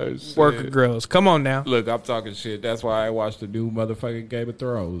goddamn Worker Girls. Come on now. Look, I'm talking shit. That's why I watched the new motherfucking Game of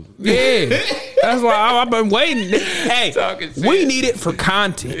Thrones. Yeah. That's why I've been waiting. Hey, Talking shit. we need it for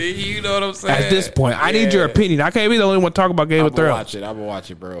content. You know what I'm saying? At this point, I need your opinion. I can't be the only one talking about Game I'm of gonna Thrones. watch it. I'm gonna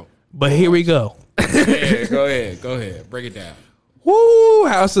watch it, bro. But here we go. Yeah, go ahead. Break it down. Woo!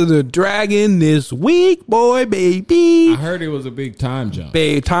 House of the Dragon this week, boy, baby. I heard it was a big time jump.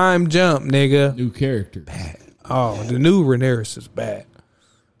 Big time jump, nigga. New character. Oh, the new Rhaenyra is bad.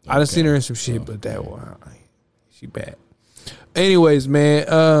 I done seen her in some shit, but that one, she bad. Anyways,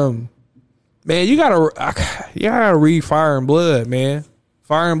 man, man, you gotta read Fire and Blood, man.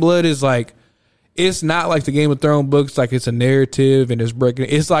 Fire and Blood is like, it's not like the Game of Thrones books, like it's a narrative and it's breaking.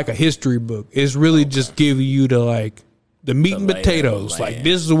 It's like a history book. It's really just giving you the meat and lay of the potatoes. Like land.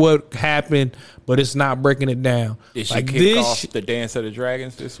 this is what happened, but it's not breaking it down. Did she like kick off the Dance of the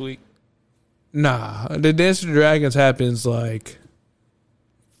Dragons this week? Nah, the Dance of the Dragons happens like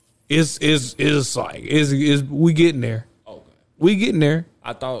it's we getting there. Okay. We getting there.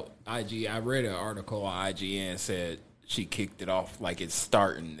 I thought I read an article on IGN said she kicked it off like it's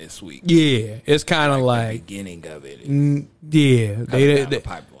starting this week. Yeah, it's kind of The like beginning of it. yeah, Coming down the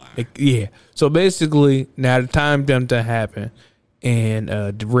pipeline. yeah. So basically, now the time them to happen, and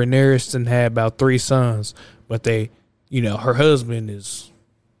Rhaenyra done had about 3 sons, but they, her husband is,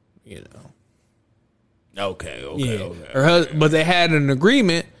 Okay. her husband, but they had an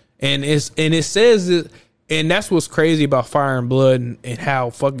agreement, and it says it. And that's what's crazy about Fire and Blood and how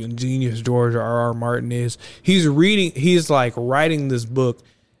fucking genius George R.R. Martin is. He's like writing this book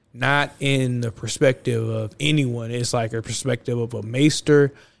not in the perspective of anyone. It's like a perspective of a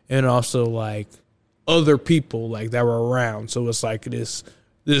maester and also like other people like that were around. So it's like this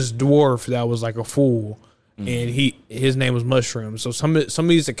dwarf that was like a fool. And his name was Mushroom. So some of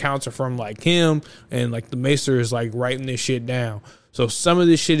these accounts are from like him, and like the maester is like writing this shit down. So some of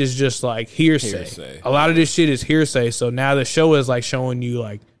this shit is just like hearsay. A lot of this shit is hearsay. So now the show is like showing you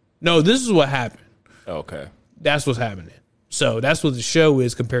like, no, this is what happened. Okay. That's what's happening. So that's what the show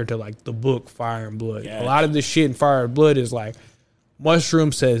is compared to like the book Fire and Blood. Gotcha. A lot of this shit in Fire and Blood is like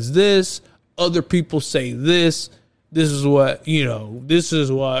Mushroom says this, other people say this. This is what like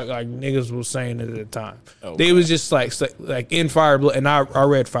niggas was saying at the time. Okay. They was just like in Fire and Blood, and I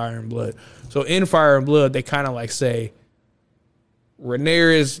read Fire and Blood. So in Fire and Blood, they kind of like say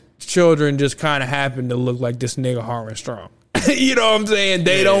Rhaenyra's children just kind of happen to look like this nigga Harwin Strong. You know what I'm saying?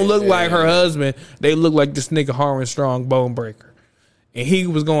 They don't look like her husband. They look like this nigga Harwin Strong, Bone Breaker. And he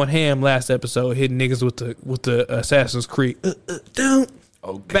was going ham last episode, hitting niggas with the Assassin's Creed. Don't.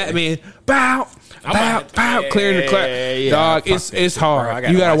 Okay. Batman, bow, clearing the clear. Dog, it's hard. I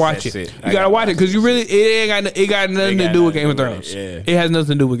You gotta watch watch that it. shit. You gotta watch it because you really it got nothing to do with Game of Thrones. Yeah. It has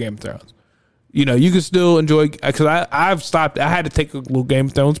nothing to do with Game of Thrones. You can still enjoy because I've stopped. I had to take a little Game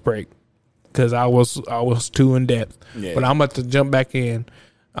of Thrones break because I was too in depth. Yeah. But I'm about to jump back in.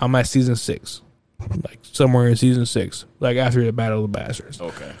 I'm at season 6, like somewhere in season 6, like after the Battle of the Bastards.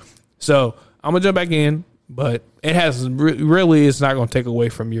 Okay. So I'm gonna jump back in, but it has really it's not gonna take away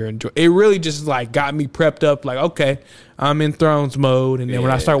from your enjoy. It really just like got me prepped up. Like okay, I'm in Thrones mode, and then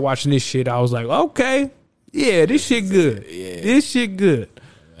when I started watching this shit, I was like, okay, yeah, this shit good. Yeah. This shit good.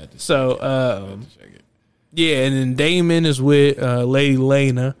 So yeah, and then Damon is with Lady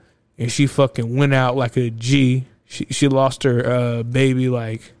Lena, and she fucking went out like a G. she lost her baby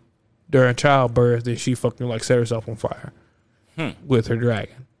like during childbirth, and she fucking like set herself on fire with her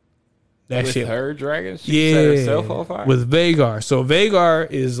dragon. That With shit, her dragon? She set herself on fire? with Vagar. So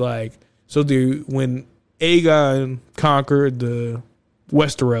Vagar is like when Aegon conquered the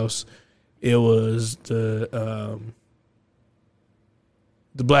Westeros, it was the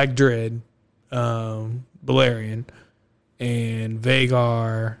Black Dread, Balerion, and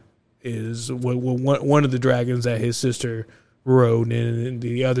Vagar is one of the dragons that his sister rode, and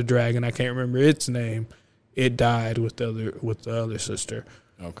the other dragon, I can't remember its name, it died with the other sister.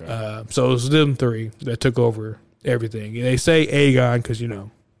 Okay. So it was them three that took over everything. They say Aegon because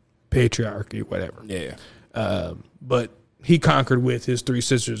patriarchy, whatever. Yeah. But he conquered with his three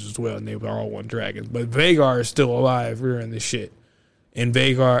sisters as well, and they were all one dragon. But Vagar is still alive. We're in this shit, and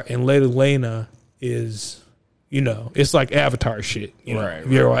Vagar and Lady Lena is, it's like Avatar shit. Right,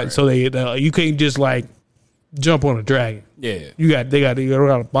 You know, right. So they you can't just like jump on a dragon. Yeah. They got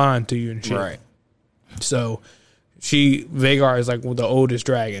to bond to you and shit. Right. So Vagar is like the oldest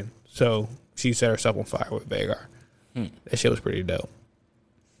dragon. So she set herself on fire with Vagar. That shit was pretty dope.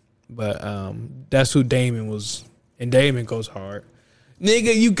 But that's who Daemon was, and Daemon goes hard.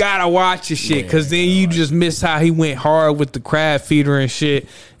 Nigga, you gotta watch this shit, cause then you just miss how he went hard with the crab feeder and shit.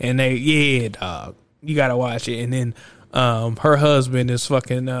 And dog, you gotta watch it. And then her husband is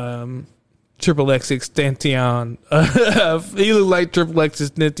fucking Triple X Extension. He looked like Triple X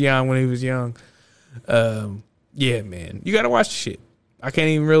Extension when he was young. Yeah, man, you gotta watch the shit. I can't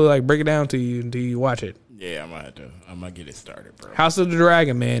even really like break it down to you until you watch it. Yeah, I'm gonna get it started, bro. House of the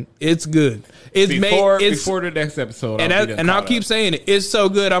Dragon, man, it's good. It's Before the next episode, I'll keep saying it. It's so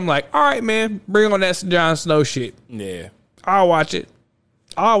good. I'm like, all right, man, bring on that Jon Snow shit. Yeah. I'll watch it.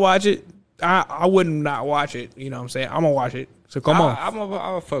 I wouldn't not watch it. You know what I'm saying? I'm gonna watch it. So come on. I'm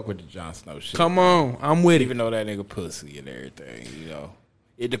gonna fuck with the Jon Snow shit. Come on. I'm with Even it. though that nigga pussy and everything,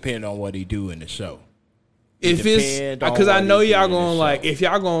 it depends on what he do in the show. If it's depend on because I what know he do y'all in the gonna like show. if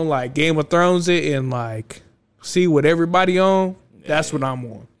y'all gonna like Game of Thrones it and like see what everybody on, that's what I'm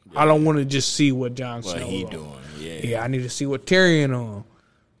on. I don't want to just see what Jon What Snow he on. doing? Yeah. Yeah, I need to see what Tyrion on.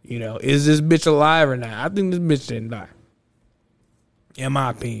 Is this bitch alive or not? I think this bitch didn't die. In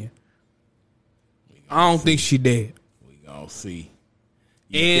my opinion. I don't think she dead. We gonna see.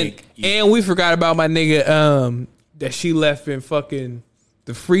 And we forgot about my nigga that she left in fucking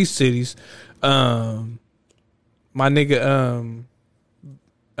the free cities. My nigga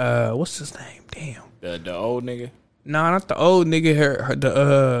what's his name? Damn. the old nigga. No, not the old nigga.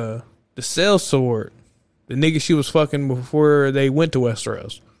 The sellsword. The nigga she was fucking before they went to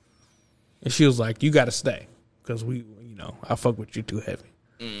Westeros. And she was like, "You gotta stay, cause I fuck with you too heavy,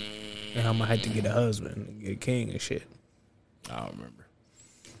 and I'm gonna have to get a husband, and get a king and shit." I don't remember.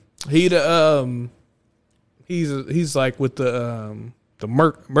 He's like with the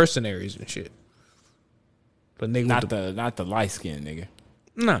mercenaries and shit. The nigga Not the light skinned nigga.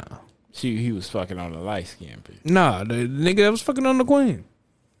 nah, He was fucking on the light skinned bitch. the nigga that was fucking on the queen.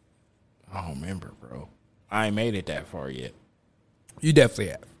 I don't remember, bro. I ain't made it that far yet. You definitely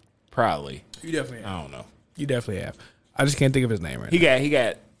have. Probably. You definitely have. I don't know. You definitely have. I just can't think of his name right He now.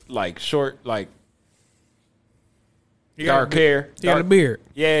 got like short, like He got dark hair. He got a beard.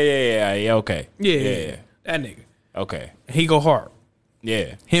 Yeah. Okay. Yeah. That nigga. Okay. He go hard.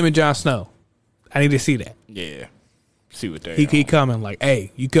 Yeah. Him and Jon Snow. I need to see that. Yeah. See what they. He coming like,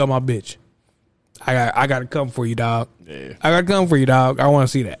 hey, you kill my bitch. I gotta come for you, dog. Yeah. I gotta come for you, dog. I want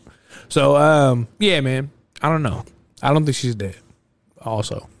to see that. So, yeah, man. I don't know. I don't think she's dead.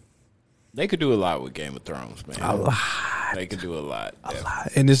 Also, They could do a lot with Game of Thrones, man. a lot. They could do a lot.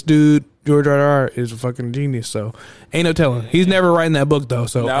 And this dude, George R.R., is a fucking genius. So, ain't no telling. He's never writing that book though.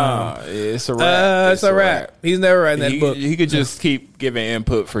 So, Nah, it's a wrap. it's a wrap. He's never writing that book. He could just keep giving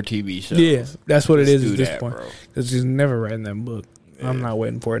input for TV shows. Yeah, that's what it Just is do at this that, point. bro. Because he's never writing that book. I'm not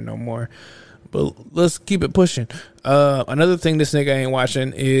waiting for it no more. But let's keep it pushing. Another thing this nigga ain't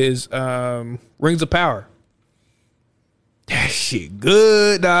watching is Rings of Power. That shit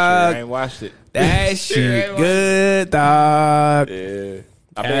good, dog. I ain't watched it. That shit good, dog. Yeah.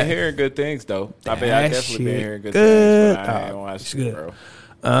 I've been hearing good things though. I That definitely been shit hearing good good, things, but I ain't dog. watched It's it, good.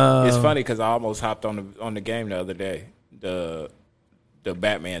 bro. It's funny because I almost hopped on the game the other day. The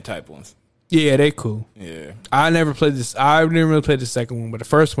Batman type ones. Yeah, they cool. Yeah. I never played this. I didn't really play the second one, but the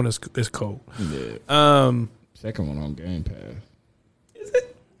first one is cool. Yeah. Second one on Game Pass.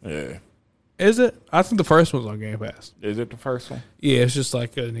 Yeah. Is it? I think the first one's on Game Pass. Is it the first one? Yeah, it's just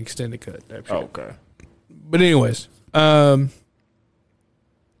like an extended cut. Type shit. Okay. But anyways,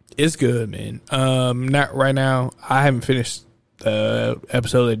 it's good, man. Not right now. I haven't finished the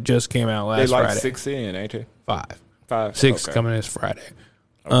episode that just came out They last like Friday. 6 in, ain't they? 5. 6 Okay. coming this Friday.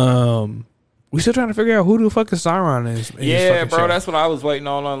 We still trying to figure out who the fuck is Sauron in this Yeah, fucking bro, show. that's what I was waiting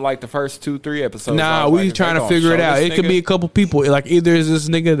on like the first 2-3 episodes. I Nah, was we like, if trying they to gonna figure it show out. this It could nigga- be a couple people. Like either is this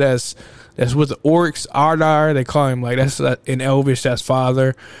nigga that's with the orcs, Ardar, they call him like that's in Elvish, that's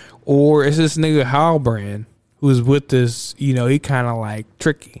father, or is this nigga Halbrand who's with this? You know, he kind of like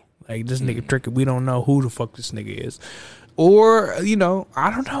tricky. Like this nigga tricky. We don't know who the fuck this nigga is, or you know, I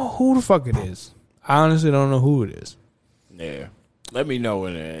don't know who the fuck it is. I honestly don't know who it is. Yeah. Let me know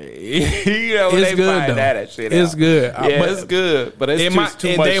when you know when It's they good find though. that shit It's out. good. Yeah, But it's good, but it's They just might,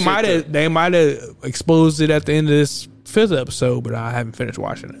 too much. they might have exposed it at the end of this 5th episode, but I haven't finished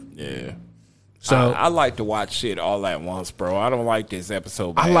watching it. Yeah. So I like to watch shit all at once, bro. I don't like this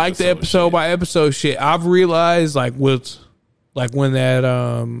episode. I like the episode shit. by episode shit. I've realized like with like when that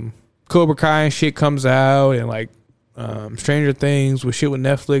Cobra Kai and shit comes out and like Stranger Things with shit with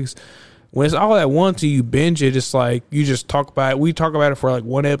Netflix, when it's all at once and you binge it, it's like you just talk about it. We talk about it for like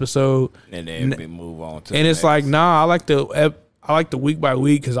one episode, and then we move on to. and the it's next. like I like the week by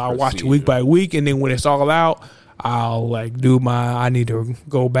week because I'll watch it week by week, and then when it's all out, I'll like do I need to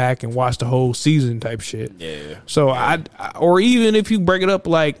go back and watch the whole season type shit. Yeah. So I or even if you break it up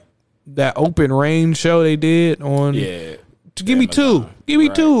like that Open Range show they did on. Yeah. To give me two, give me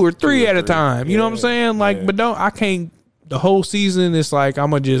Right. 2 or 3 2 or at a 3. time. You know what I'm Yeah. saying? Like, Yeah. but I can't. The whole season, it's like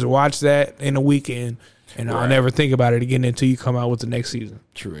I'm gonna just watch that in a weekend, and I'll Right. never think about it again until you come out with the next season.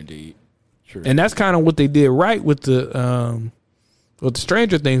 True indeed. True. And that's kind of what they did right with the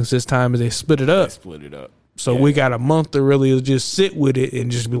Stranger Things this time, is they split it They up. split it up. So we got a month to really just sit with it and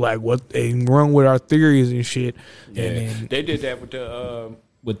just be like, what, and run with our theories and shit. Yeah. And then They did that with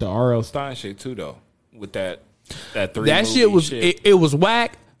the R.L. Stein shit too, though. With that 3 that movie shit was shit. it was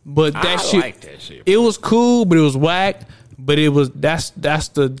whack, but that I shit like that shit. it was cool, but it was whack. But it was that's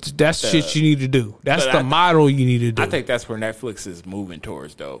shit you need to do. That's but the I- model you need to do. I think that's where Netflix is moving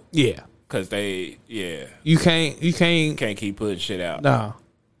towards, though, yeah, because you can't can't keep putting shit out. no,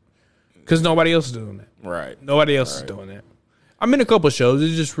 because nobody else is doing that. Right. Nobody else is doing that. I'm in a couple shows.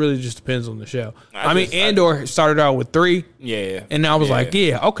 It just really just depends on the show. I mean, Andor started out with 3. Yeah. And I was like,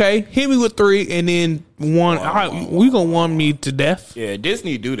 yeah, okay, hit me with 3, and then 1. We gonna want me to death. Yeah,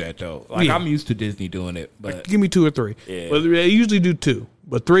 Disney do that though. Like Yeah. I'm used to Disney doing it, but Give me 2 or 3. Yeah. But they usually do 2.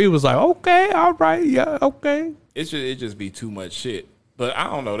 But 3 was like, okay, all right, yeah, okay. it just be too much shit. But I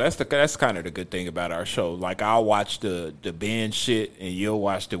don't know. That's kind of the good thing about our show. Like I'll watch the binge shit, and you'll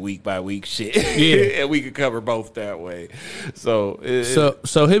watch the week by week shit. Yeah. and we could cover both that way. So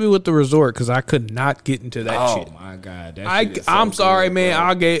So hit me with the resort because I could not get into that oh shit. my god, that shit is so I'm sorry, good,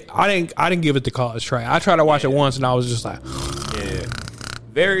 man. bro. I didn't give it the college try. I tried to watch it once and I was just like, Yeah.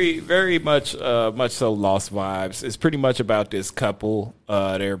 Very, very much so lost vibes. It's pretty much about this couple.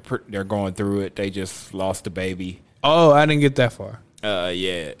 They're going through it. They just lost a baby. oh, I didn't get that far.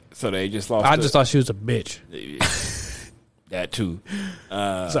 Yeah. So they just lost. I just thought she was a bitch. that too.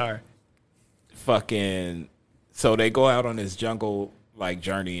 Sorry. Fucking. So they go out on this jungle like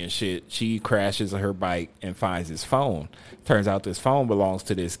journey and shit. She crashes her bike and finds his phone. Turns out this phone belongs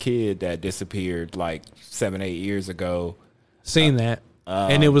to this kid that disappeared like 7-8 years ago. Seen that.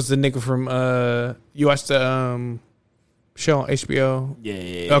 And it was the nigga from you watched the show on HBO?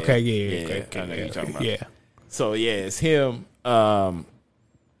 Yeah. Okay, yeah. Okay, Okay, I know you're talking about. Yeah. So yeah, it's him.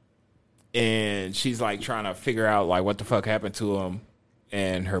 And she's like trying to figure out like what the fuck happened to him.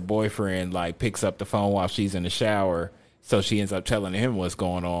 And her boyfriend like picks up the phone while she's in the shower. So she ends up telling him what's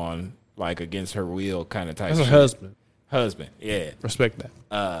going on, like against her will kind of type That's her shit. husband. Husband, yeah. Respect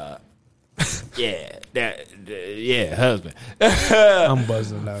that. Yeah, husband. I'm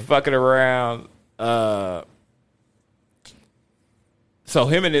buzzing now. Fucking around. So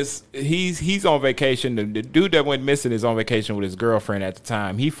him and he's on vacation. The dude that went missing is on vacation with his girlfriend at the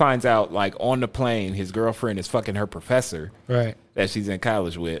time. He finds out like on the plane his girlfriend is fucking her professor Right. that she's in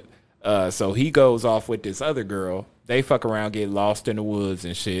college with. So he goes off with this other girl. They fuck around, get lost in the woods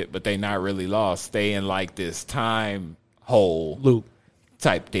and shit, but they not really lost. They in like this time hole Luke.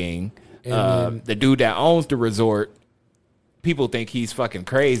 type thing. The dude that owns the resort, people think he's fucking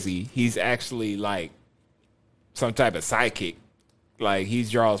crazy. He's actually like some type of psychic. Like he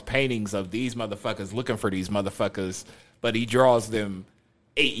draws paintings of these motherfuckers looking for these motherfuckers, but he draws them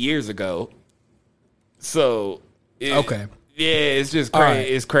 8 years ago. So Okay. yeah, it's just All crazy. right.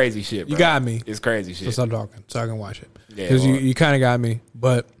 It's crazy shit. Bro. You got me. It's crazy shit. So stop talking so I can watch it. Yeah, Because well- you kind of got me.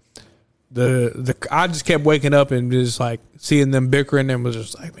 But the I just kept waking up and just like seeing them bickering and was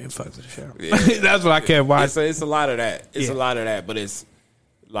just like, man, fuck this show. That's what I kept watching. It's a lot of that. It's Yeah. a lot of that, but it's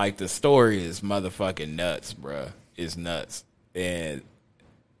like the story is motherfucking nuts, bruh. It's nuts. and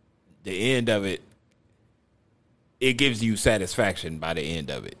the end of it, it gives you satisfaction by the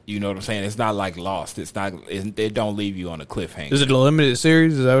end of it. You know what I'm saying? It's not like Lost. It don't leave you on a cliffhanger. Is it a limited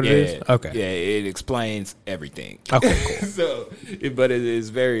series? Is that what it is? Okay. Yeah, it explains everything. Okay, cool. But it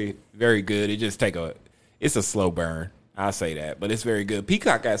is very, very good. It just it's a slow burn. I'll say that. But it's very good.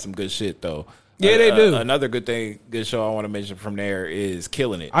 Peacock got some good shit though. Yeah, they do. Another good show I want to mention from there is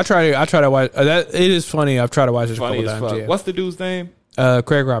Killing It. I try to watch that. It is funny. I've tried to watch it a Funny couple as times. fuck. Yeah. What's the dude's name?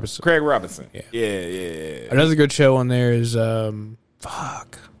 Craig Robinson. Craig Robinson. Yeah. Another good show on there is it's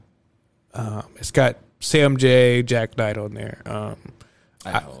got Sam J, Jack Knight on there. I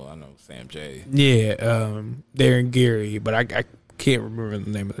know Sam J. Yeah, Darren Geary, but I can't remember the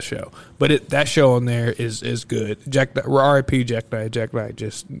name of the show. But that show on there is good. R.I.P. Jack Knight. Jack Knight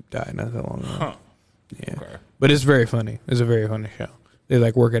just died not that long ago. Huh. Yeah, Okay. but it's very funny. It's a very funny show. They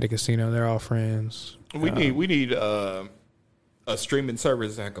like work at a casino. They're all friends. We need a streaming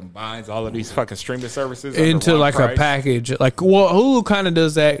service that combines all of these fucking streaming services under into one like price. a package. Like, well, Hulu kind of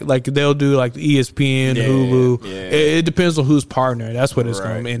does that. Like they'll do like the ESPN, Hulu. yeah. It depends on who's partner. That's what it's Right.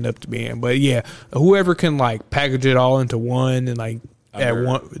 going to end up to being. But yeah, whoever can like package it all into one and like at Under,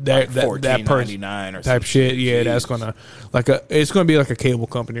 one like that person $14.99 or type some shit. Yeah, Jeez. that's gonna it's gonna be like a cable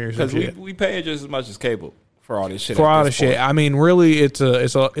company or Because something. we pay just as much as cable for all this shit. For at all the this shit, point. I mean, really, it's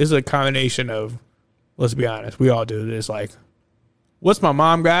a combination of. Let's be honest, we all do this. Like, what's my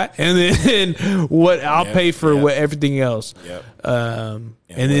mom got, and then what I'll pay for what everything else. Yep. And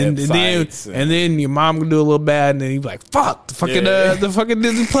websites then your mom can do a little bad, and then you be like, "Fuck, the fucking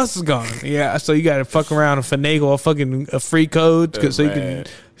Disney Plus is gone." Yeah, so you got to fuck around and finagle a free code so you can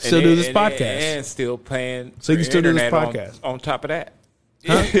still do this podcast and still paying. So you can for still do this internet podcast. on top of that.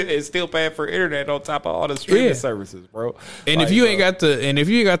 It's still paying for internet on top of all the streaming services, bro. And Like, if you ain't got the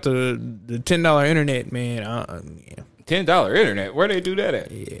 $10 internet, man, yeah. $10 internet, where they do that at?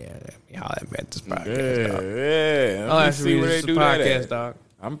 Yeah, y'all at this podcast, dog. Yeah. I'll Let me have to see read where they this do that podcast, at. dog.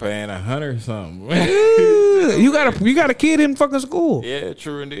 I'm paying $100 or something. You got a kid in fucking school. Yeah,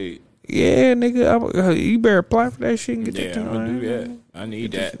 true indeed. Yeah, nigga, you better apply for that shit and get Yeah, that. I'm gonna do that. I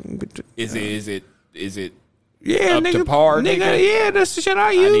need that. Is it? Yeah, up nigga, to par, nigga? Yeah, that's the shit I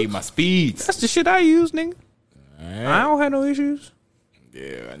I use. need my speeds. That's the shit I use, nigga. Alright. I don't have no issues.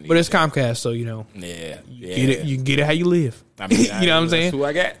 Yeah, I need But it's that. Comcast, so you know, Yeah, get it. You can get it how you live. I mean, you know what I'm that's saying? who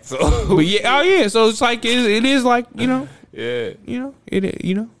I got. So But yeah, oh yeah. So it's like it is like yeah,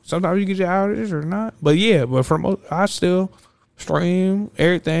 sometimes you get your outages or not. But yeah, but I still stream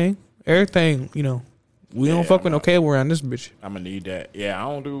everything. You know, we don't fuck with no cable around this bitch. I'm gonna need that.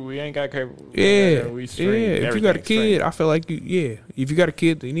 Yeah, we ain't got cable. Yeah, we stream. If you got a everything kid, stream. I feel like if you got a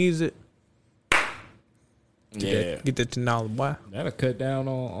kid that needs it, Yeah, get that $10 boy. That'll cut down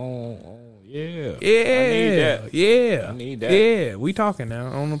on yeah. Yeah, need that. Yeah, I need that. Yeah, we talking now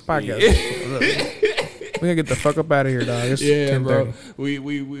on the podcast. We gotta get the fuck up out of here, dog. It's Yeah, 10:30. bro.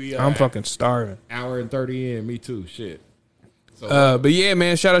 We I'm fucking starving. hour and 30 in. Me too. Shit. But yeah,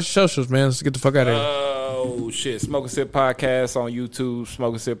 man, shout out to socials, man. Let's get the fuck out of here. Oh shit! Smoke and Sip Podcast on YouTube.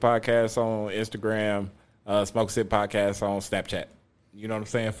 Smoke and Sip Podcast on Instagram. Smoke and Sip Podcast on Snapchat. You know what I'm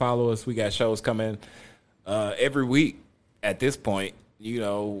saying? Follow us. We got shows coming every week. At this point, you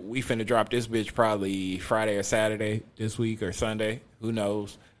know we finna drop this bitch probably Friday or Saturday this week or Sunday. Who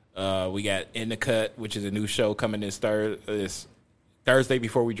knows? We got In the Cut, which is a new show coming this Thursday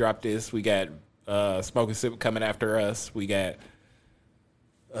before we drop this. We got Smoke and Sip coming after us. We got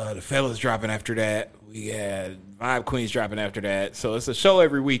the fellas dropping after that. We got Vibe Queens dropping after that. So it's a show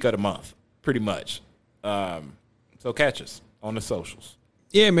every week of the month, pretty much. So catch us on the socials.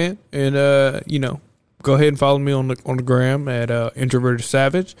 Yeah, man, and go ahead and follow me on the gram at Introverted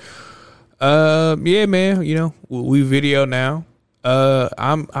Savage. Yeah, man, we video now.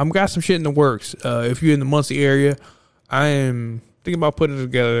 I'm got some shit in the works. If you're in the Muncie area, I am thinking about putting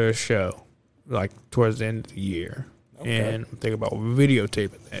together a show like towards the end of the year. And I'm thinking about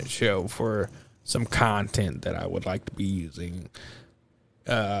videotaping that show for some content that I would like to be using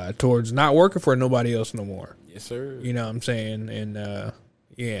towards not working for nobody else no more. Yes, sir. You know what I'm saying? And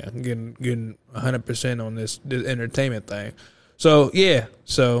getting 100% on this entertainment thing. So yeah,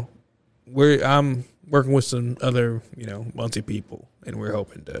 I'm working with some other Muncie people, and we're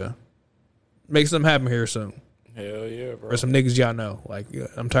hoping to make something happen here soon. Hell yeah, bro. Or some niggas y'all know. Like,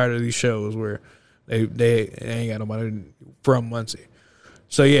 I'm tired of these shows where they ain't got nobody from Muncie.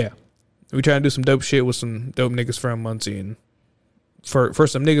 So yeah, we trying to do some dope shit with some dope niggas from Muncie, and for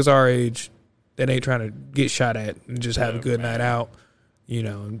some niggas our age that ain't trying to get shot at and just have a good night out,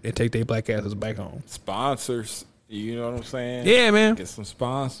 and take their black asses back home. Sponsors. You know what I'm saying? Yeah, man. Get some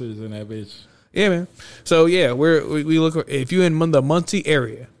Sponsors and that bitch. Yeah, man. So yeah, we look. If you're in the Muncie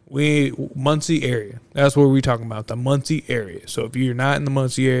area, Muncie area. That's what we're talking about. The Muncie area. So if you're not in the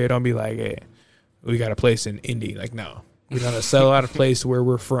Muncie area, don't be like, hey, we got a place in Indy. Like, no, we're gonna sell out a place where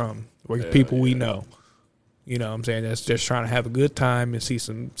we're from, where people we know. You know what I'm saying? That's just trying to have a good time and see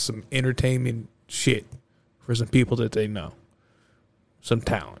some entertainment shit for some people that they know. Some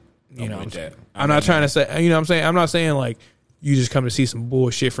talent. You know what I'm saying? I'm not trying to say, you know what I'm saying? I'm not saying like you just come to see some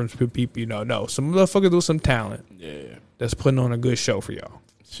bullshit from some people you know. No, some motherfuckers with some talent. Yeah. That's putting on a good show for y'all.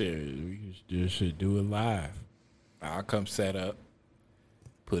 Shit, we should do it live. I'll come set up.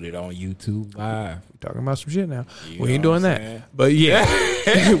 Put it on YouTube live. We're talking about some shit now. You We ain't know doing what I'm that. saying? But yeah,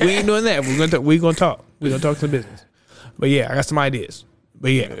 we ain't doing that. We're gonna talk. We're gonna talk some business. But yeah, I got some ideas.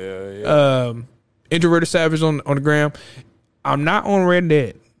 But yeah. Introverted Savage on the gram. I'm not on Red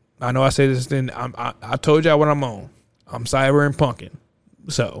Dead. I know I said this then. I told y'all what I'm on. I'm Cyber and Punkin.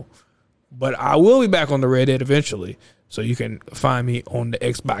 So, but I will be back on the Red Dead eventually. So you can find me on the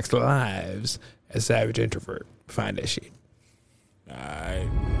Xbox Lives as Savage Introvert. Find that shit. All right.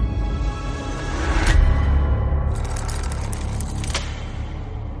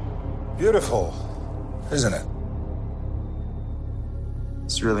 Beautiful, isn't it?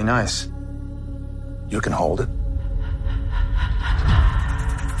 It's really nice. You can hold it.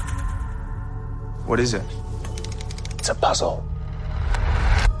 What is it? It's a puzzle.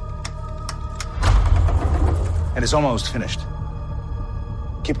 And it's almost finished.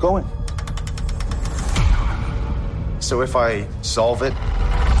 Keep going. So if I solve it,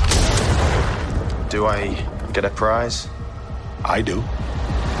 do I get a prize? I do.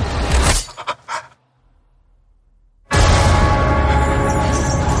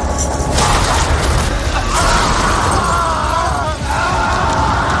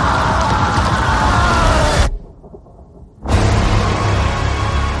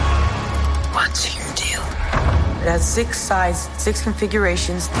 What's your deal? It has 6 sides, 6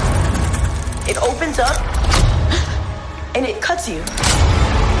 configurations. It opens up and it cuts you.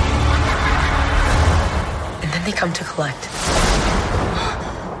 And then they come to collect.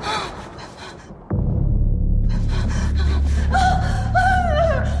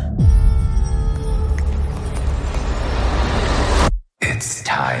 It's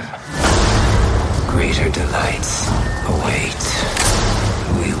time. Greater delights await.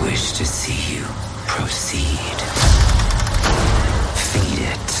 We wish to see you proceed. Feed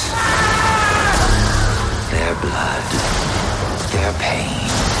it. Their blood. Their pain.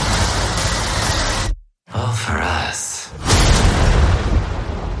 All for us.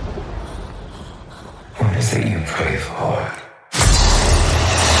 What is it you pray for?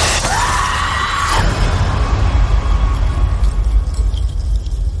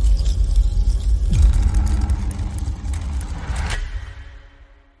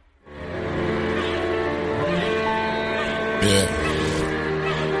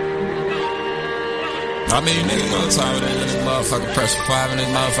 I mean, niggas on time with that little motherfucker press 5 in this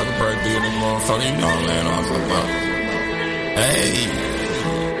motherfucking birthday in this motherfucker. You know what I'm laying on for about. Hey.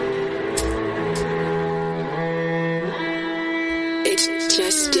 It's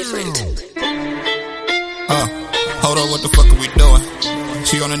just different. Hold on, what the fuck are we doing?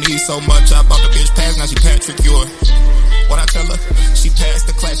 She on her knees so much, I bought the bitch pass, now she Patrick Ewing. What I tell her? She passed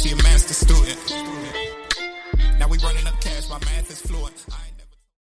the class, she a master student. Now we running up cash, my math is fluent.